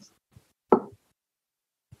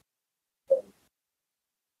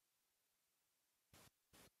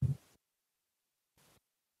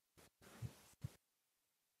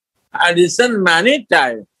 I listened many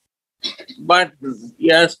times, but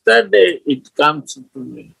yesterday it comes to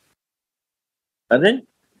me. Correct?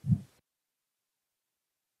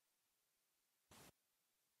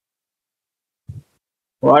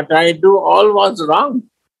 What I do all was wrong.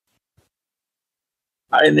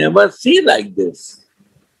 I never see like this.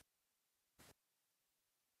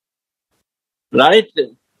 Right?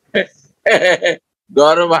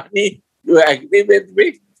 Gauravani, you agree with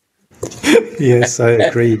me? Yes, I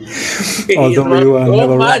agree. It Although was you are so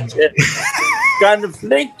never much wrong.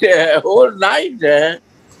 conflict whole night.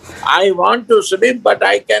 I want to sleep, but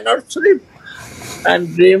I cannot sleep.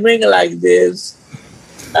 And dreaming like this,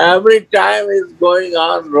 every time is going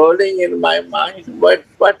on, rolling in my mind, what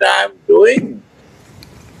I am doing.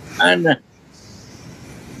 And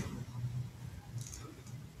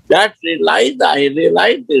that I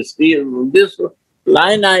realized this. This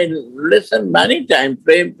line I listened many times,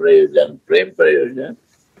 Prem Prayojan.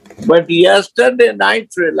 But yesterday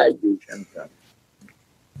night realization comes.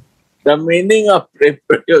 The meaning of Prem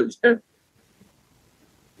Prayojan.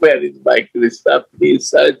 Where is my Krishna? Please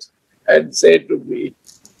search and say to me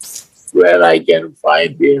where I can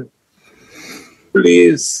find him.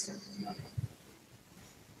 Please.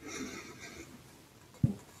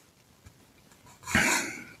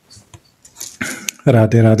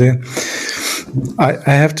 Radhe Radhe.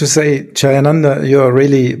 I have to say, Jayananda, you are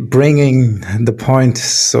really bringing the point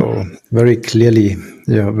so very clearly.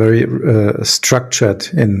 You're very structured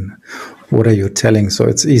in what are you telling, so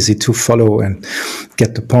it's easy to follow and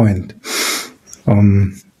get the point.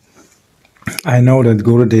 I know that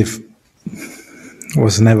Gurudev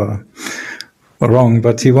was never wrong,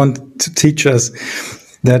 but he wanted to teach us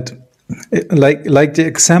that, like the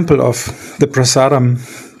example of the prasadam,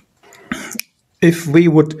 if we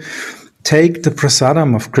would take the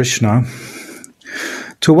prasadam of Krishna,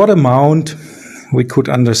 to what amount we could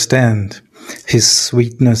understand his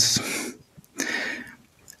sweetness,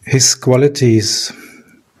 his qualities,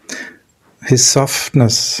 his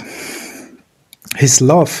softness, his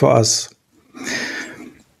love for us,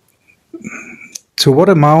 to what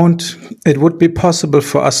amount it would be possible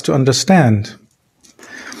for us to understand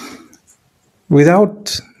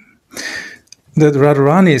without that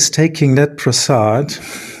Radharani is taking that prasad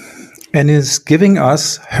and is giving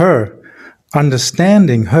us her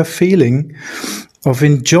understanding, her feeling of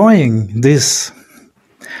enjoying this.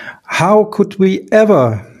 How could we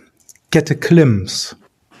ever get a glimpse?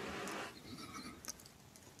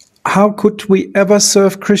 How could we ever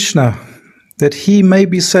serve Krishna that he may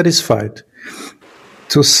be satisfied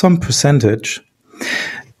to some percentage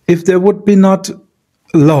if there would be not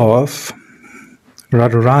love,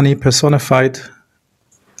 Radharani personified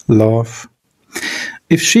love?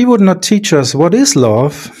 If she would not teach us what is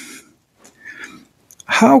love,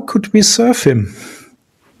 how could we serve him?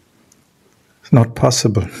 Not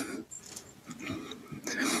possible.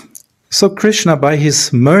 So Krishna, by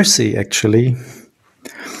his mercy actually,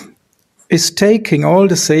 is taking all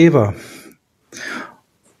the seva,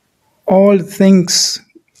 all the things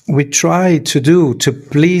we try to do to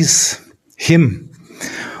please him.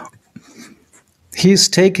 He is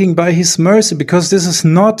taking by his mercy, because this is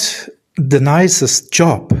not the nicest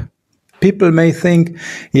job. People may think,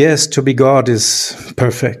 yes, to be God is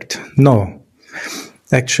perfect. No,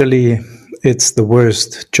 actually, it's the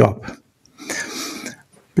worst job.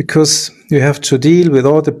 Because you have to deal with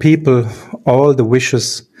all the people, all the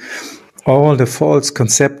wishes, all the false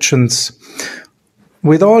conceptions,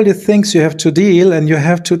 with all the things you have to deal, and you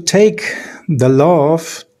have to take the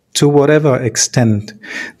love to whatever extent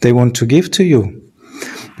they want to give to you,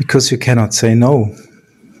 because you cannot say no.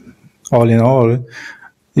 All in all,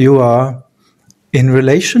 you are in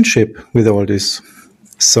relationship with all these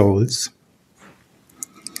souls.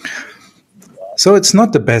 So it's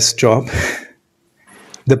not the best job.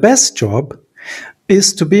 The best job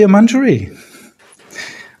is to be a Manjari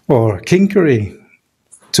or Kinkari,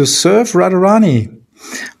 to serve Radharani.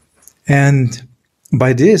 And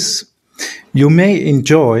by this, you may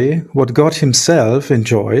enjoy what God Himself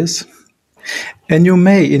enjoys, and you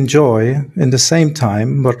may enjoy in the same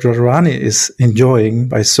time what Radharani is enjoying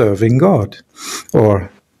by serving God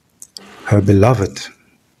or her beloved.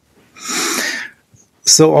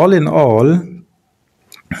 So all in all,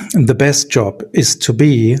 the best job is to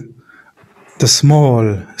be the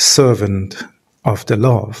small servant of the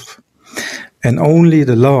love. And only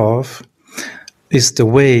the love is the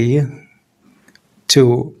way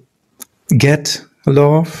to get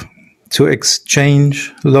love, to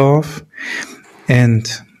exchange love. And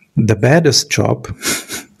the baddest job,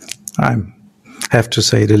 I have to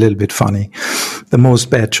say it a little bit funny, the most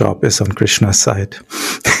bad job is on Krishna's side.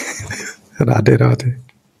 Radhe Radhe.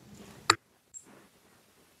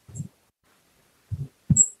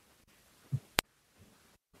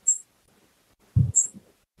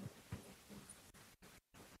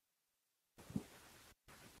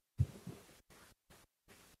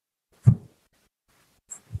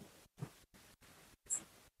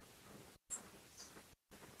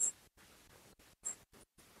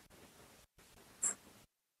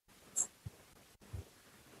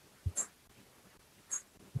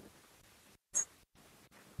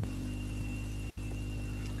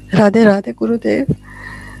 Radhe Radhe Gurudev,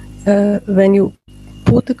 when you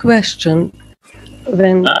put a question,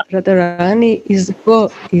 when Radharani is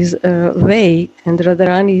way and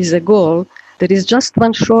Radharani is a goal, there is just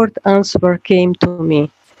one short answer came to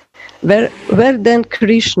me. Where then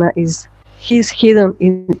Krishna is, he's hidden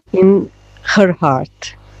in her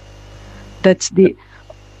heart. That's the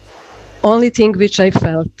only thing which I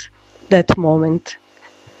felt that moment.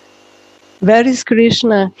 Where is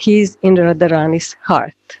Krishna? He's in Radharani's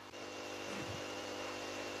heart.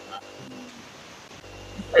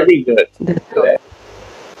 Very good.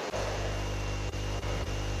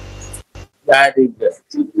 Very good.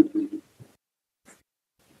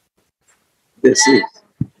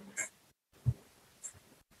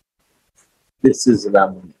 This is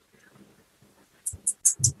Raman.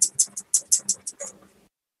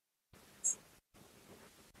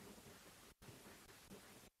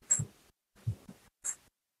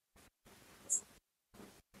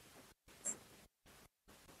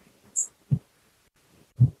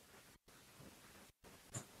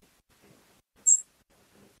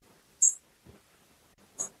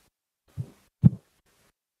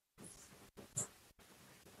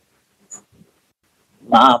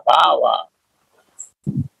 Mahabhava.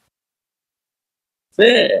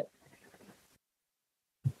 Say.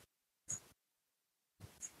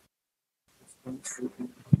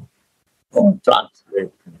 Don't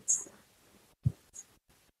translate.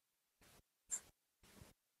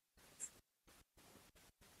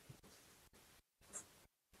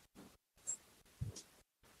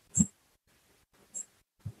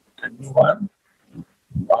 Anyone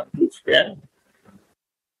want to share?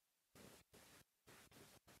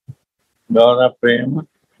 Dora Prema?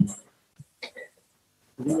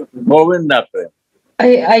 Govinda Prema.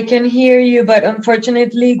 I can hear you, but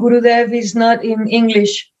unfortunately, Gurudev is not in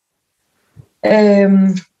English.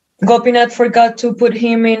 Gopinath forgot to put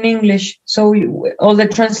him in English, so all the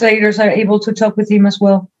translators are able to talk with him as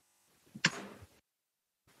well.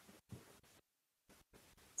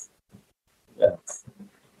 Yeah.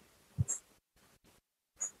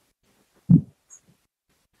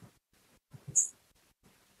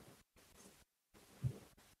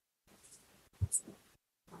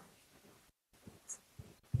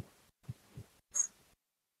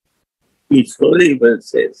 Ishwari will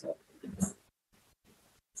say something.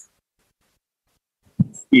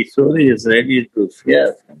 Ishwari is ready to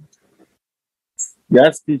share something.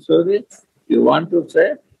 Yes, Ishwari, you want to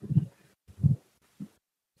say?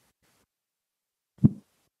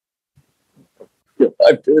 You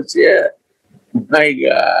want to share? My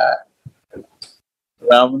God.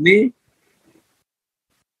 Ramani?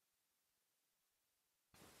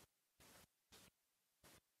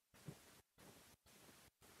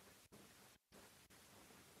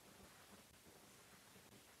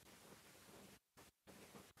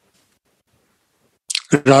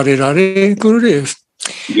 Radhe Radhe Gurudev.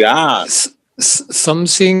 Yeah.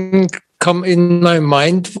 Something come in my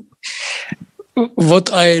mind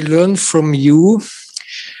what I learned from you,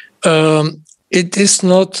 it is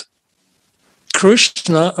not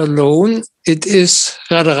Krishna alone, it is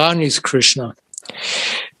Radharani's Krishna.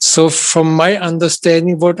 So from my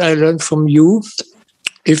understanding, what I learned from you,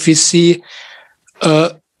 if we see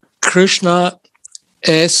Krishna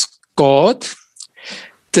as God,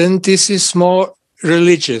 then this is more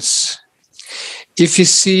religious. If you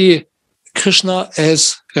see Krishna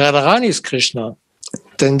as Radharani's Krishna,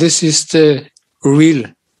 then this is the real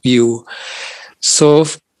view. So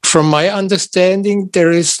from my understanding,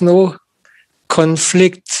 there is no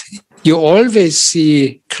conflict. You always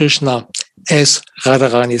see Krishna as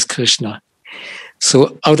Radharani's Krishna.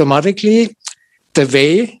 So automatically, the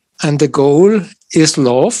way and the goal is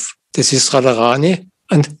love. This is Radharani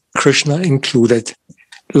and Krishna included.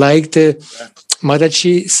 Like the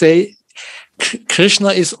Mataji say, Krishna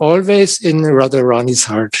is always in Radharani's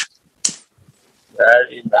heart.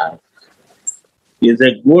 Very nice. It's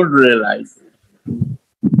a good realization.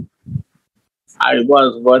 I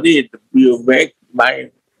was worried you make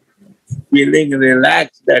my feeling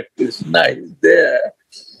relaxed that Krishna is there.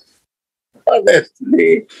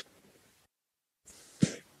 Honestly,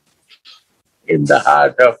 in the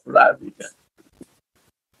heart of Radhika.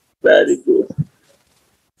 Very good.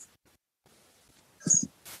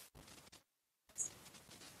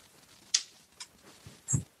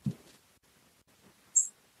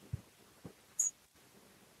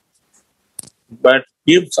 But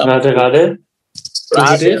give some. Radhe Radhe.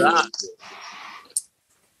 Radhe Radhe.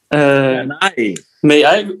 Can I?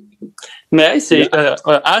 May I say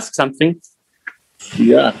or ask something?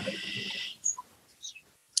 Yeah.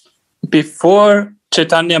 Before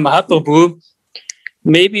Chaitanya Mahaprabhu,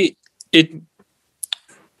 maybe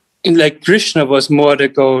like Krishna was more the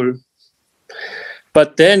goal.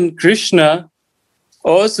 But then Krishna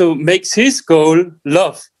also makes his goal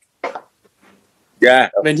love. Yeah.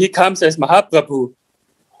 When he comes as Mahaprabhu.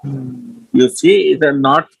 You see, it's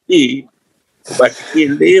not he, but he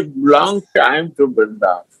lived long time to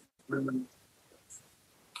Vrindavan.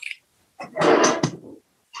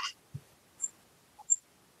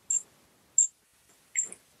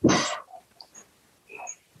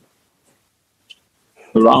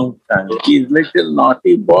 Long time. He's little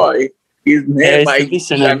naughty boy. His name I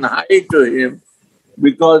can hide to him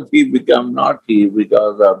because he become naughty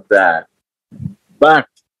because of that. But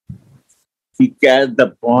he carried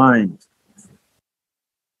the point.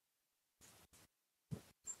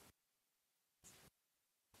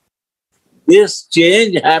 This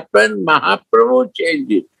change happened, Mahaprabhu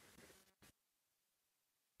changed it.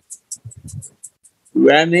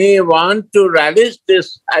 When he want to relish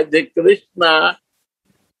this as a Krishna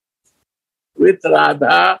with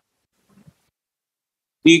Radha,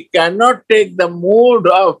 he cannot take the mood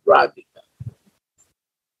of Radhika.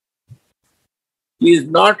 He is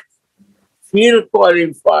not feel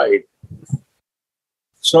qualified.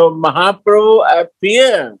 So Mahaprabhu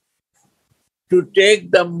appeared to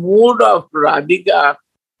take the mood of Radhika.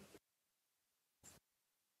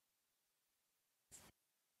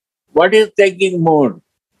 What is taking mood?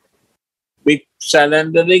 Be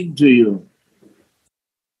surrendering to you.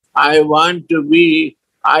 I want to be,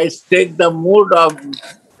 I take the mood of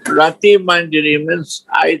Rati Manjari, means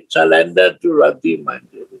I surrender to Rati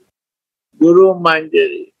Manjari, Guru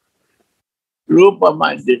Manjari, Rupa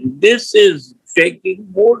Manjari. This is taking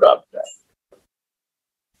mood of that.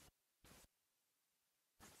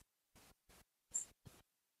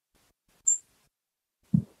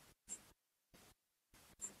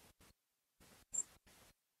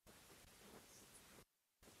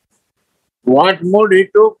 What mood he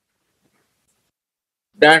took?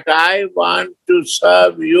 That I want to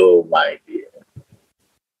serve you, my dear.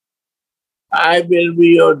 I will be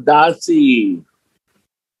your dasi.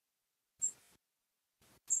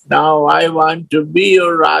 Now I want to be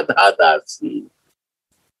your Radha dasi.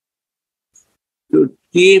 To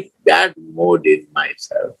keep that mood in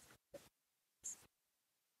myself.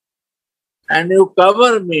 And you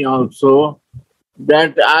cover me also,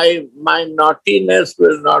 that my naughtiness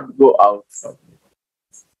will not go out from me.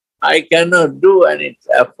 I cannot do any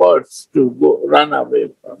efforts to run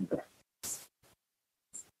away from that.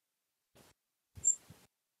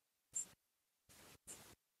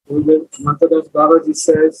 Mantadas Babaji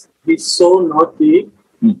says he's so naughty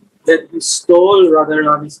that he stole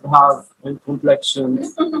Radharani's bhav and complexion.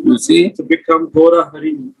 You see? To become Gora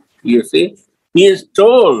Hari. You see? He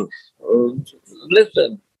stole.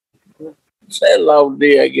 Listen. Say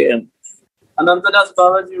loudly again. Anantadas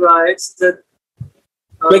Babaji writes that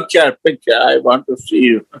Picture, I want to see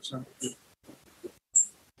you.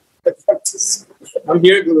 I'm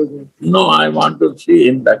here, Guruji. No, I want to see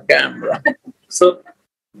in the camera. So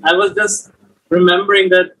I was just remembering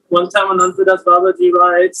that one time Anantadas Babaji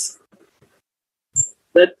writes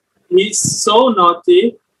that he's so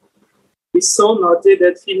naughty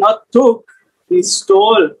that he not took, he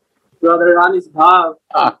stole Radharani's bhav,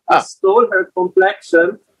 he stole her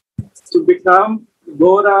complexion to become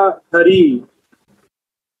Gora Hari.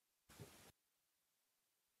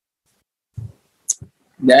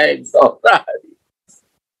 That's all right.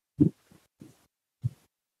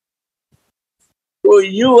 So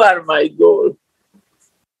you are my goal.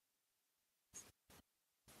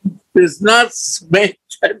 It's not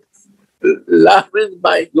mentioned. Love is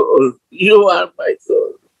my goal. You are my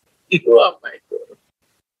goal. You are my goal.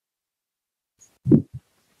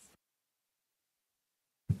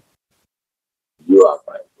 You are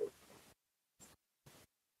my goal.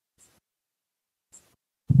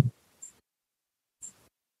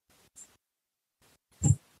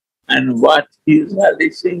 And what he is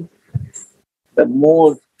relishing, the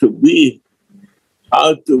more to be,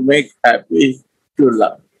 how to make happy, to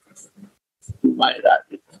love, to my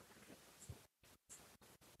Radhika.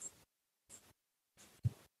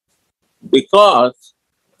 Because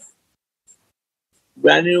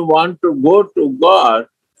when you want to go to God,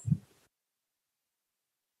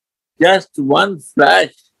 just one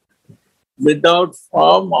flash without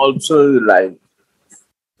form also you like,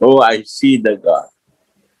 oh, I see the God.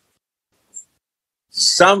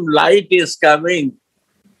 Some light is coming,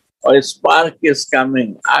 or a spark is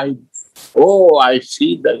coming. I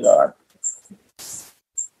see the God.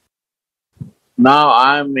 Now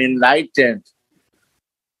I'm enlightened.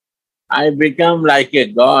 I become like a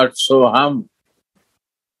God, so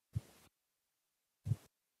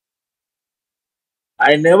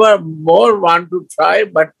I never more want to try,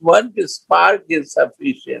 but one spark is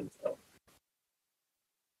sufficient.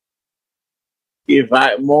 If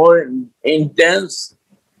I more intense,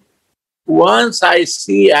 once I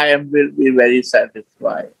see, I will be very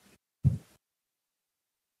satisfied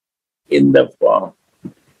in the form.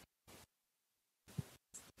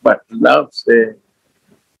 But love says,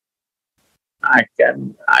 I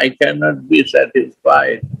cannot be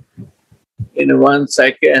satisfied in 1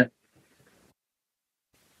 second.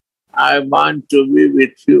 I want to be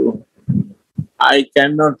with you. I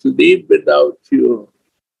cannot live without you.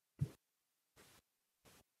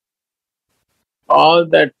 All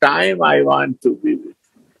the time I want to be with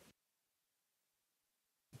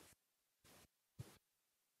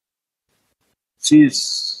you.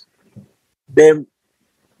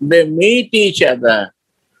 They meet each other,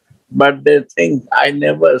 but they think I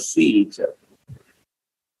never see each other.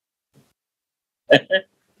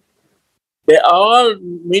 They all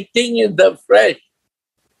meeting in the flesh,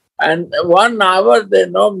 and 1 hour they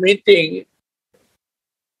no meeting.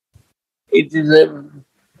 It is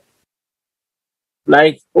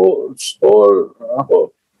like so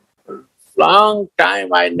long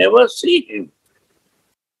time I never see him.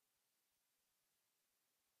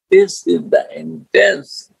 This is the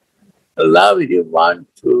intense love he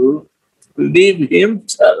wants to live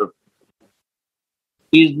himself.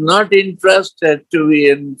 He's not interested to be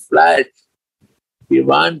in flesh. He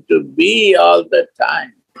wants to be all the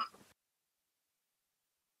time.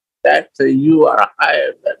 That's you are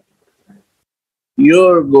higher than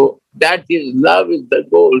your goal. That is love is the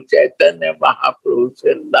goal. Chaitanya Mahaprabhu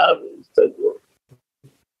said love is the goal.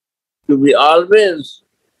 To be always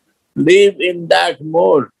live in that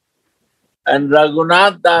mode. And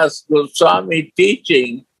Raghunath Das Goswami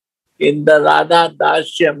teaching in the Radha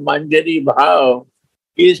Dasya Manjari Bhav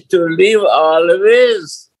is to live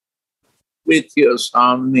always with your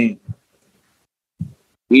Swami.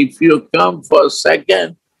 If you come for a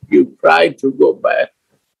second, you try to go back.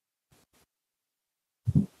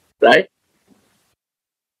 Right?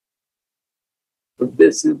 So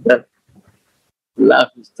this is the love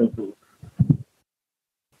is the goal.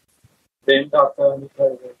 Prem Data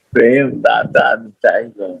Prem Data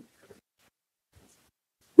Tiger.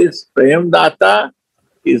 This Prem Data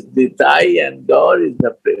is the Thai and God is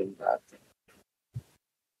the Prem Data.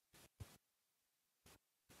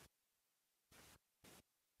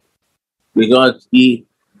 Because he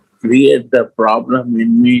created the problem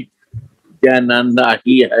in me, Jananda,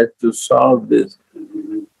 he has to solve this.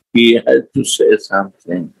 He has to say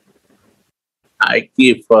something. I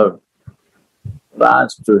keep for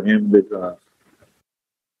Raj to him because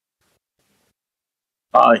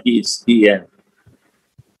how he's here,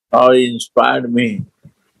 how he inspired me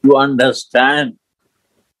to understand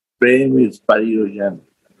Prem is Pariyujan.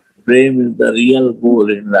 Prem is the real goal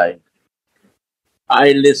in life.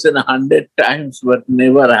 I listen 100 times but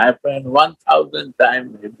never happened, 1,000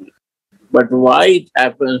 times maybe. But why it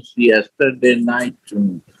happens yesterday night to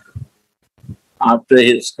me? after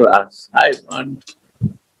his class, I want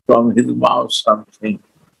from his mouth something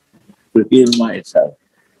to heal myself.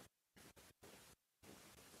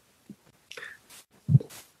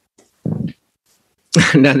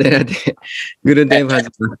 Radhe Radhe.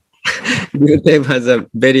 Gurudev has a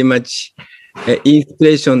very much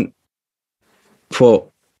inspiration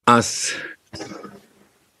for us.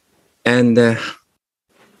 And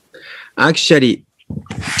actually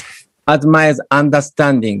admires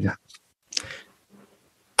understanding.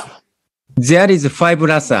 There is 5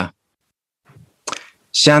 rasa: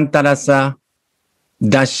 Shanta rasa,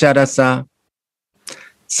 Dasha rasa,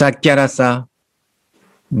 Sakya rasa,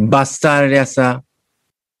 Basta rasa,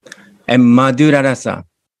 and Madhura rasa.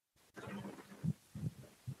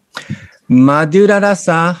 Madhura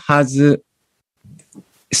rasa has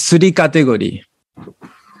 3 categories.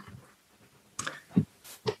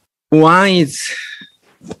 One is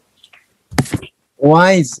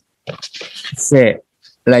say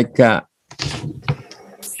like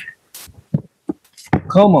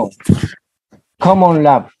common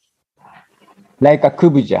love, like a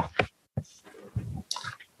kubja.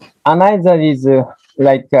 Another is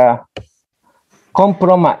like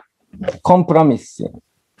compromise,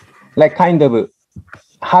 like kind of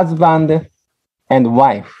husband and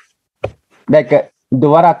wife, like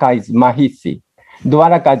Dwaraka is Mahisi,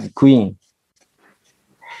 Dwaraka is queen.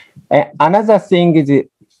 And another thing is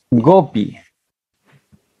gopi.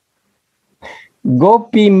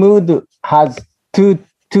 Gopi mood has two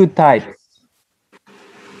types: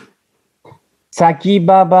 Saki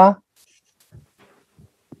Baba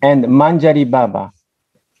and Manjari Baba.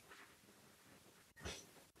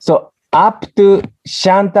 So up to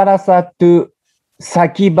Shantarasa to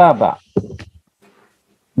Saki Baba,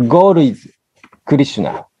 goal is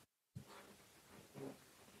Krishna.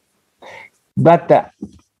 But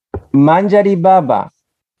Manjari Baba,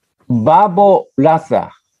 Babo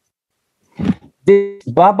Rasa. This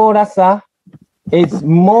Babo Rasa is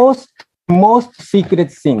most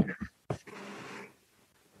secret thing.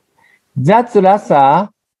 That rasa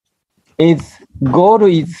is goal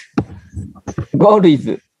is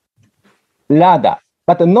Radha,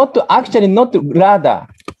 but not Radha,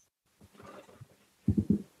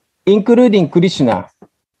 including Krishna,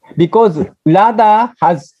 because Radha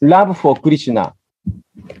has love for Krishna.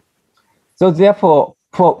 So therefore,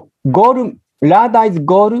 for goal, Radha is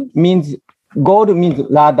goal means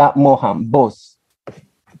Radha Mohan, both.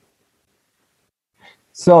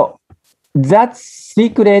 So that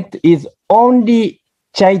secret is only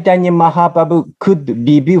Chaitanya Mahaprabhu could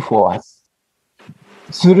reveal for us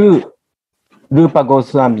through Rupa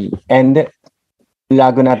Goswami and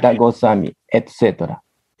Raghunatha Goswami, etc.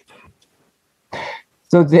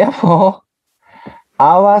 So therefore,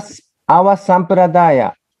 our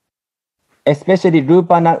sampradaya, especially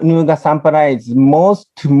Rupa Nuga Sampradaya, is most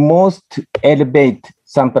elevated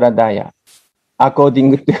sampradaya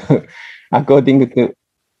according to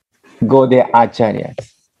Gaudiya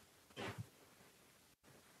Acharyas.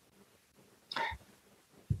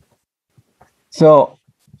 So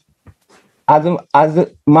as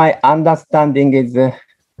my understanding is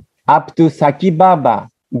up to Saki Baba,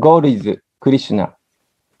 goal is Krishna.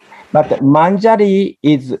 But Manjari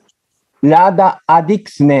is Radha Adik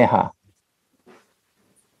Sneha.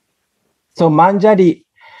 So Manjari's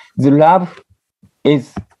love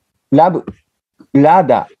is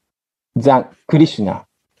Radha than Krishna.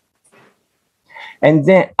 And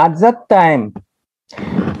then at that time,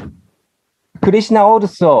 Krishna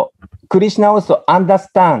also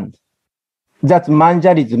understands that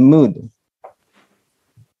Manjari's mood.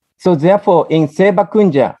 So therefore, in Seva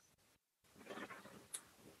Kunja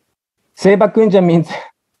means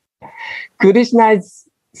Krishna is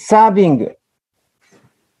serving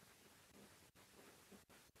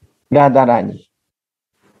Radharani.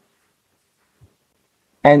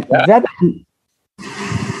 And that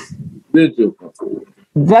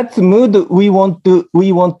mood we want to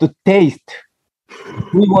taste.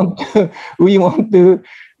 We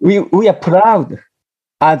are proud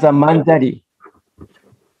as a Manjari.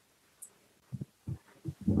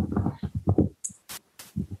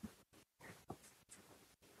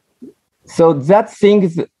 So that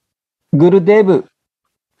things Gurudev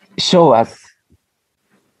show us.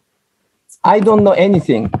 I don't know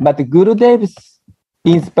anything, but Gurudev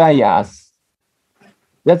inspire us.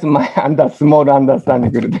 That's my small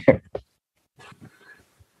understanding, Gurudev.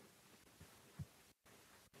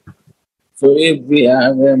 So if we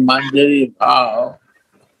have a Manjari bhav,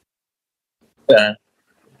 then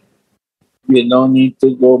we don't need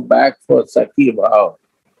to go back for Saki bhav.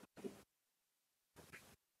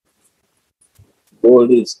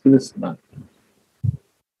 Goal is Krishna.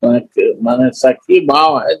 माने सखी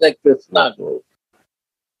भाव है तो कृष्णा को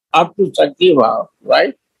up to सखी भाव,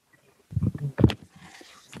 right?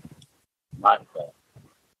 My God.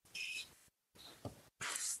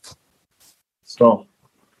 So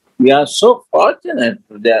we are so fortunate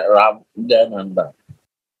that Ramananda.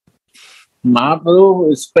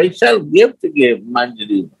 Mahaprabhu special gift gave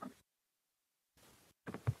Manjari.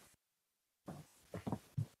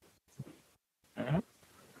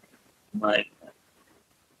 My God.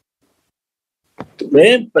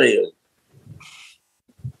 Very prayer.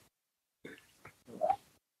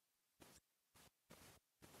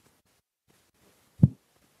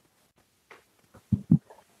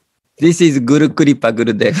 This is Guru Kripa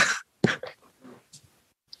Gurudev.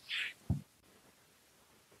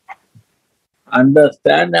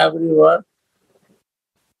 Understand everyone?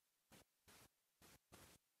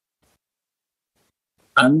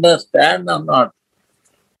 Understand or not?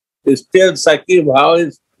 Still Sakhi Bhav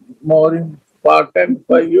is more important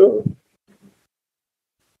for you?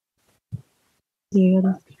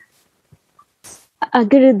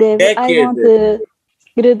 Gurudev, Take it.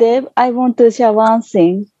 Gurudev, I want to share one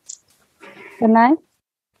thing. Can I?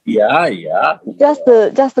 Yeah.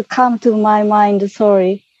 Just come to my mind,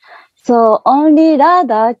 sorry. So only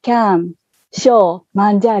Radha can show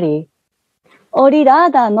Manjari. Only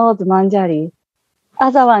Radha knows Manjari.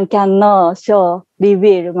 Other one cannot show,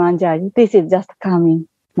 reveal Manjari. This is just coming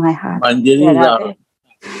my heart. Manjari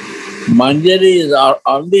is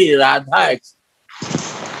only Radha.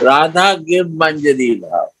 Radha give Manjari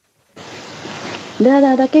Bhav.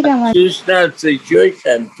 Situational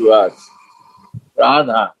situation to us.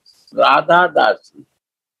 Radha Dasi.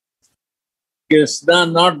 Krishna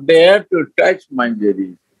not there to touch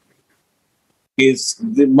Manjari.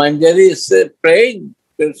 The Manjari is praying.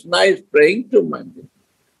 Krishna is praying to Manjari.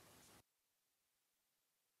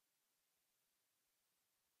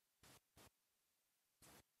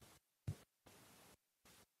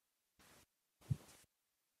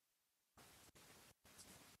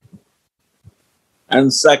 And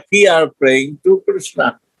Sakhi are praying to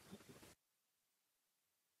Krishna.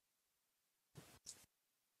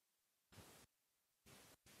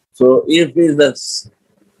 So if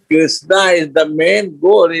Krishna is the main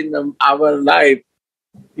goal in our life,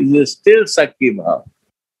 it is still Sakhi Bhav.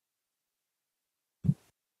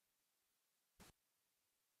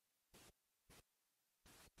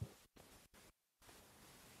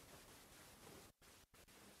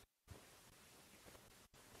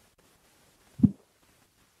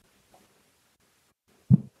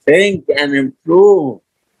 Think and improve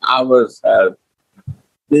ourselves.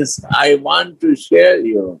 This I want to share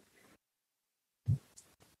you.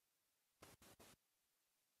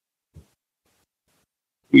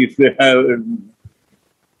 If you have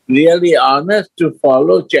really honest to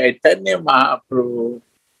follow Chaitanya Mahaprabhu,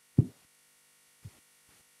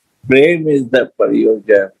 Prem is the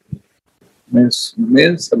Pariyoja, means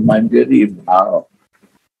Manjari Bhav.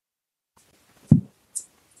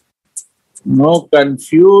 No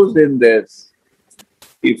confuse in this.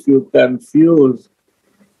 If you confuse,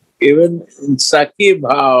 even in Sakhi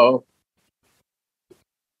Bhav,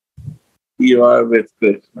 you are with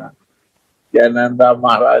Krishna. Jananda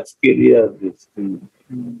Maharaj clear this thing.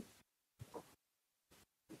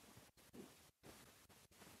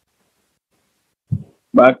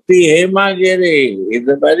 Bhakti Hemagiri is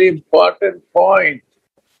a very important point.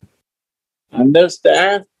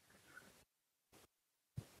 Understand?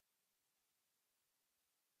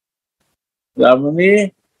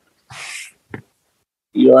 Ramani,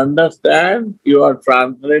 you understand? You are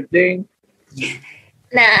translating?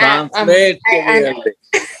 Translate clearly.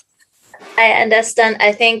 I understand.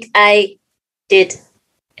 I think I did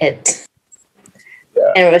it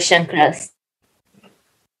in Russian class.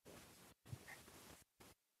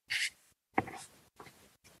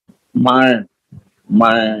 My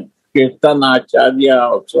Kirtan Acharya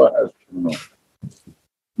also has to know.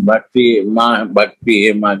 Bhakti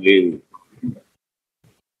Hemagiri.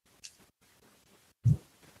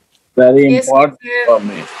 Very important for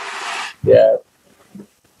me. Yeah.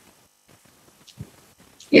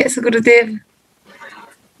 Yes, Gurudev.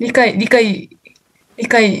 理解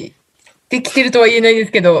できてるとは言えないで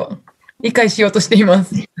すけど、理解しようとしていま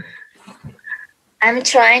す。I'm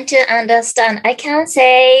trying to understand. I can't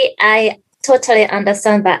say I totally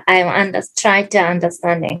understand, but I'm trying to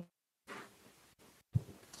understanding.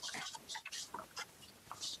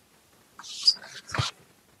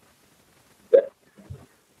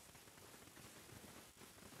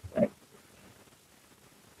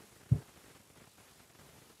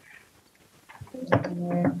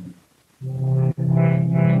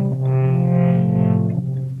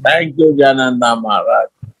 Thank you, Jananda Maharaj.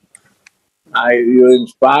 You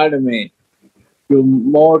inspired me to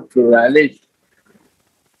more to relish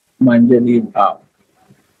Manjari Bhav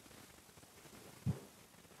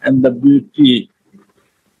and the beauty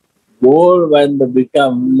more when they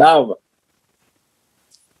become love.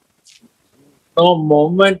 No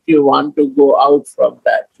moment you want to go out from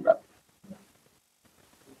that love.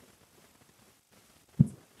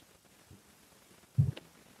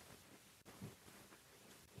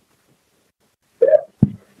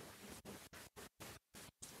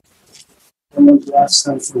 I want to ask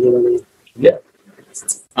something, Gurudev. Yeah.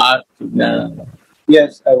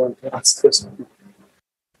 Yes, I want to ask this.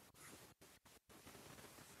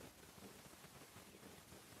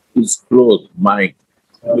 It's close, mic.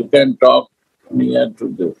 You can talk near to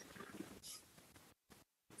this.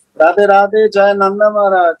 Radhe Radhe, Jai Nanda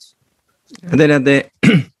Maharaj. Radhe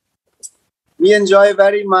Radhe. We enjoy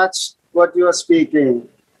very much what you are speaking.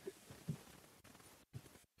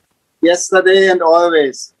 Yesterday and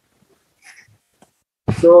always.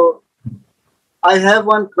 So, I have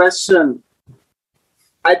one question.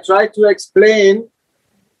 I try to explain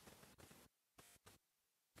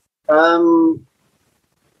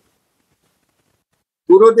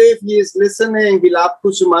Gurudev, he is listening Vilapa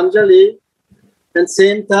Kusumanjali, and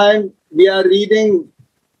same time we are reading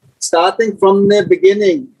starting from the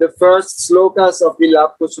beginning, the first slokas of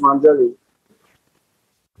Vilapa Kusumanjali.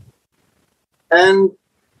 And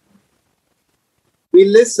we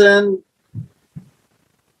listen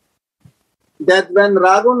that when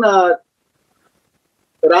Raghunath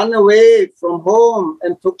ran away from home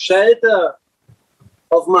and took shelter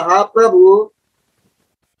of Mahaprabhu,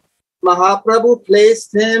 Mahaprabhu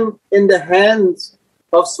placed him in the hands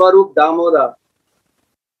of Swarup Damodar.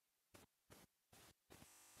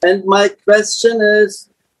 And my question is,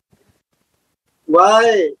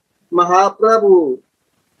 why Mahaprabhu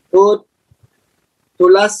put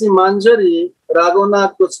Tulasi Manjari,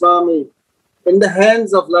 Raghunath Goswami, in the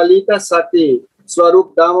hands of Lalita Sati,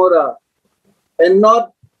 Swarup Damodar, and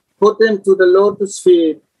not put him to the lotus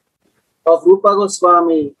feet of Rupa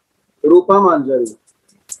Goswami, Rupa Manjari?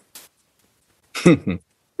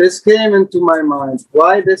 This came into my mind.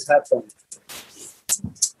 Why this happened?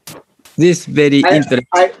 This very interesting.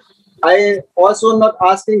 I also not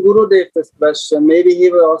asking Gurudev this question. Maybe he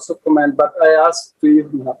will also comment, but I ask to you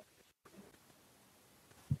now.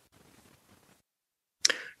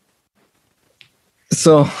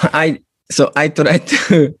 So I try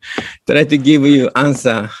to give you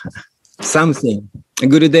answer something.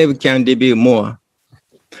 Gurudev can reveal more.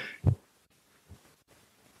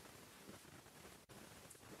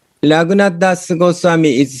 Raghunath Das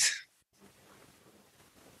Goswami is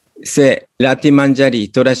say Rati Manjari,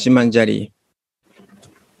 Tulasi Manjari.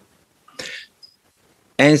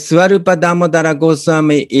 And Swarupa Damodara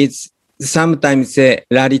Goswami is sometimes say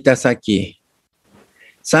Lalita Saki,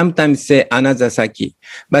 sometimes say another Saki,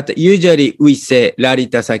 but usually we say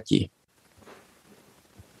Lalita Saki.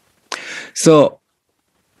 So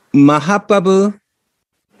Mahaprabhu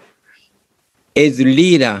is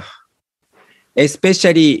leader,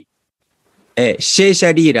 especially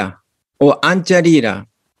Shesha Leela or Ancha Leela.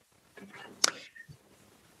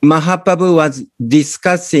 Mahaprabhu was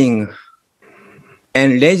discussing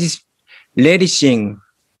and relishing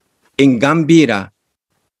in Gambhira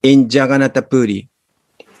in Jagannath Puri.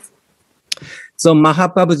 So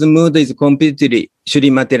Mahaprabhu's mood is completely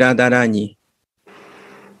Srimati Radharani.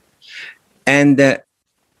 And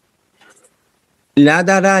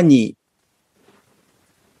Radharani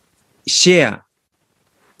share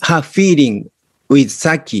her feeling with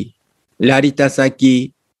Saki, Lalita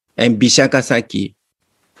Saki and Vishaka Saki,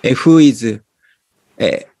 who is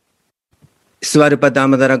Swarupa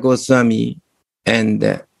Damodara Goswami and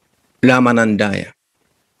Ramanandaya.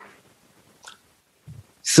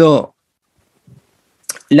 So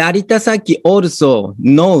Lalita Saki also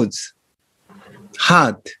knows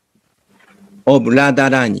heart of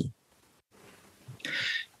Radharani,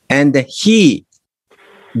 and he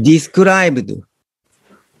described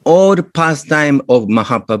all pastime of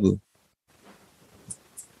Mahaprabhu.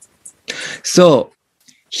 So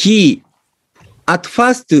he, at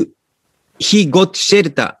first, he got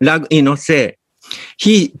shelter,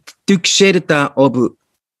 he took shelter of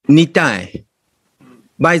Nitai,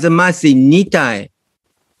 by the mercy Nitai,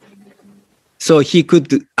 so he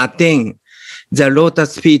could attain the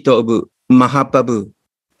lotus feet of Mahaprabhu.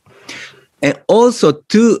 And also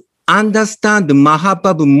to understand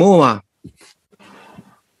Mahaprabhu more.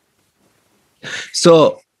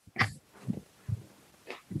 So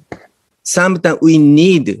sometimes we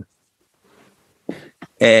need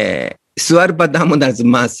Swarupa Damodar's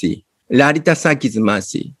mercy, Lalita Saki's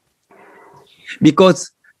mercy,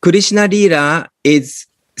 because Krishna Lila is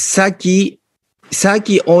Saki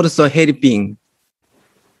also helping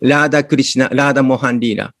Radha Krishna, Radha Mohan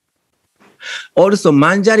Lila. Also,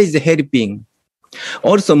 Manjari is helping.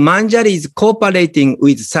 Also, Manjari is cooperating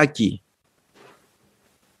with Saki.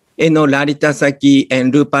 Lalita Saki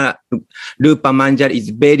and Rupa Manjari is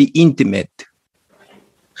very intimate.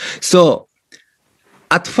 So,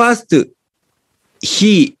 at first,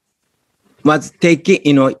 he was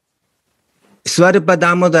taking, Swarupa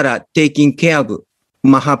Damodara taking care of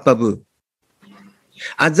Mahaprabhu.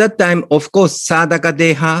 At that time, of course, Sadhaka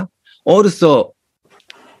Deha also,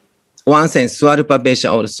 one sense, Swarupa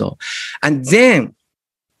Vesha also. And then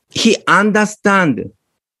he understand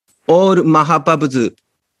all Mahaprabhu's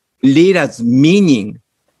Leela's meaning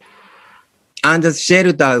under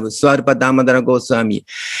shelter of Swarupa Damodara Goswami.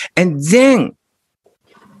 And then,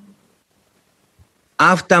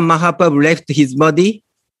 after Mahaprabhu left his body,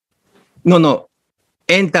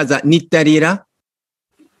 enter the Nitya Leela,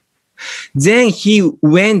 then he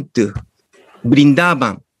went to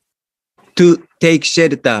Vrindavan to take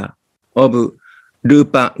shelter of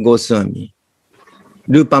Rupa Goswami,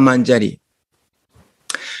 Rupa Manjari.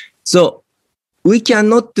 So we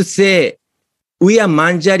cannot say we are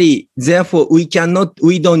Manjari, therefore we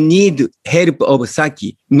don't need help of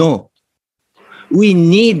Saki. No. We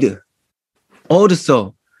need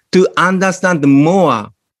also to understand more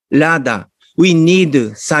Radha. We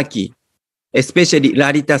need Saki, especially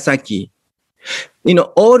Lalita Saki.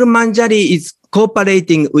 All Manjari is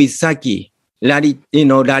cooperating with Saki.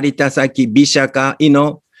 Lalita Saki, Vishaka,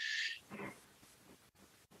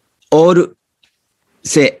 all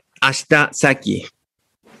say Ashta Saki.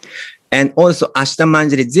 And also Ashta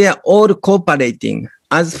Manjari, they are all cooperating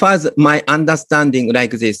as far as my understanding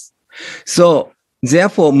like this. So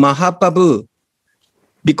therefore Mahaprabhu,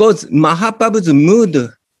 because Mahaprabhu's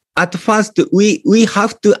mood, at first we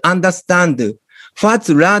have to understand what's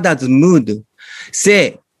Radha's mood.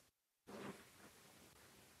 Say,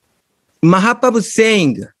 Mahaprabhu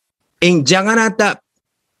saying in Jagannatha,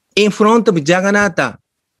 in front of Jagannatha,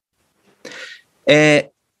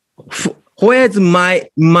 where's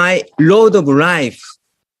my Lord of life?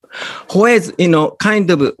 Where's,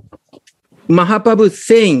 kind of Mahaprabhu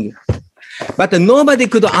saying, but nobody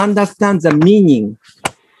could understand the meaning.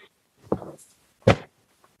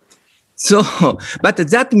 So, but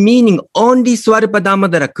that meaning only Swarupa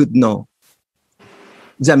Damodara could know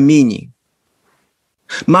the meaning.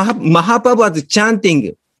 Mahaprabhu was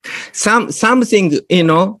chanting something,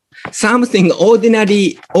 something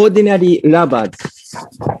ordinary lovers.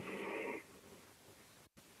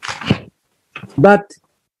 But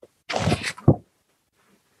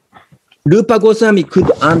Rupa Goswami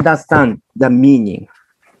could understand the meaning.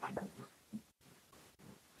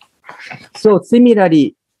 So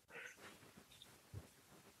similarly,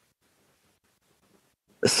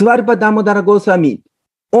 Swarupa Damodara Goswami,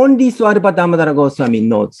 only Swarupa Damodara Goswami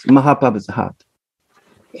knows Mahaprabhu's heart.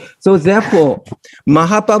 So therefore,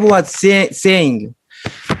 Mahaprabhu was saying,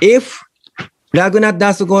 if Raghunath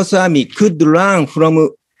Das Goswami could learn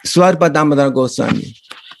from Swarupa Damodara Goswami,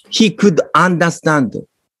 he could understand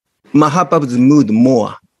Mahaprabhu's mood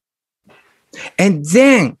more. And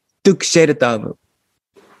then took shelter of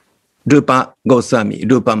Rupa Goswami,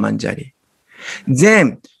 Rupa Manjari.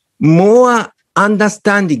 Then more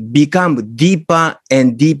understanding becomes deeper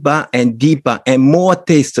and deeper and deeper and more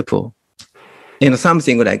tasteful.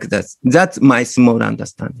 Something like that. That's my small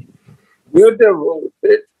understanding. Beautiful.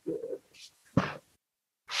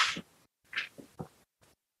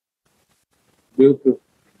 Beautiful.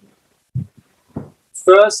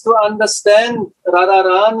 First to understand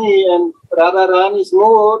Radharani and Radharani's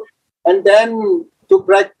mood, and then to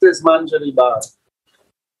practice Manjari Bhav.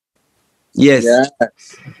 Yes. Yes.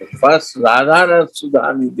 First Radha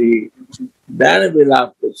Sudhanidhi, then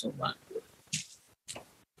Vilapa Kusumanjali.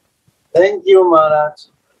 Thank you, Maharaj.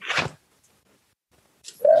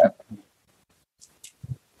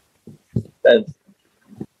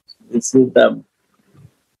 This is the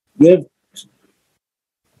gift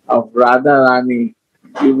of Radharani.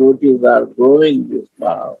 Devotees are growing this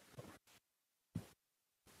power.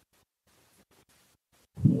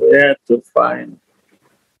 Where to find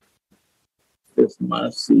this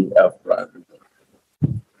mercy of Radha?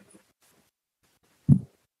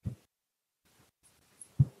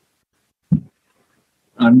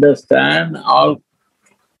 Understand all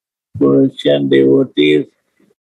Croatian devotees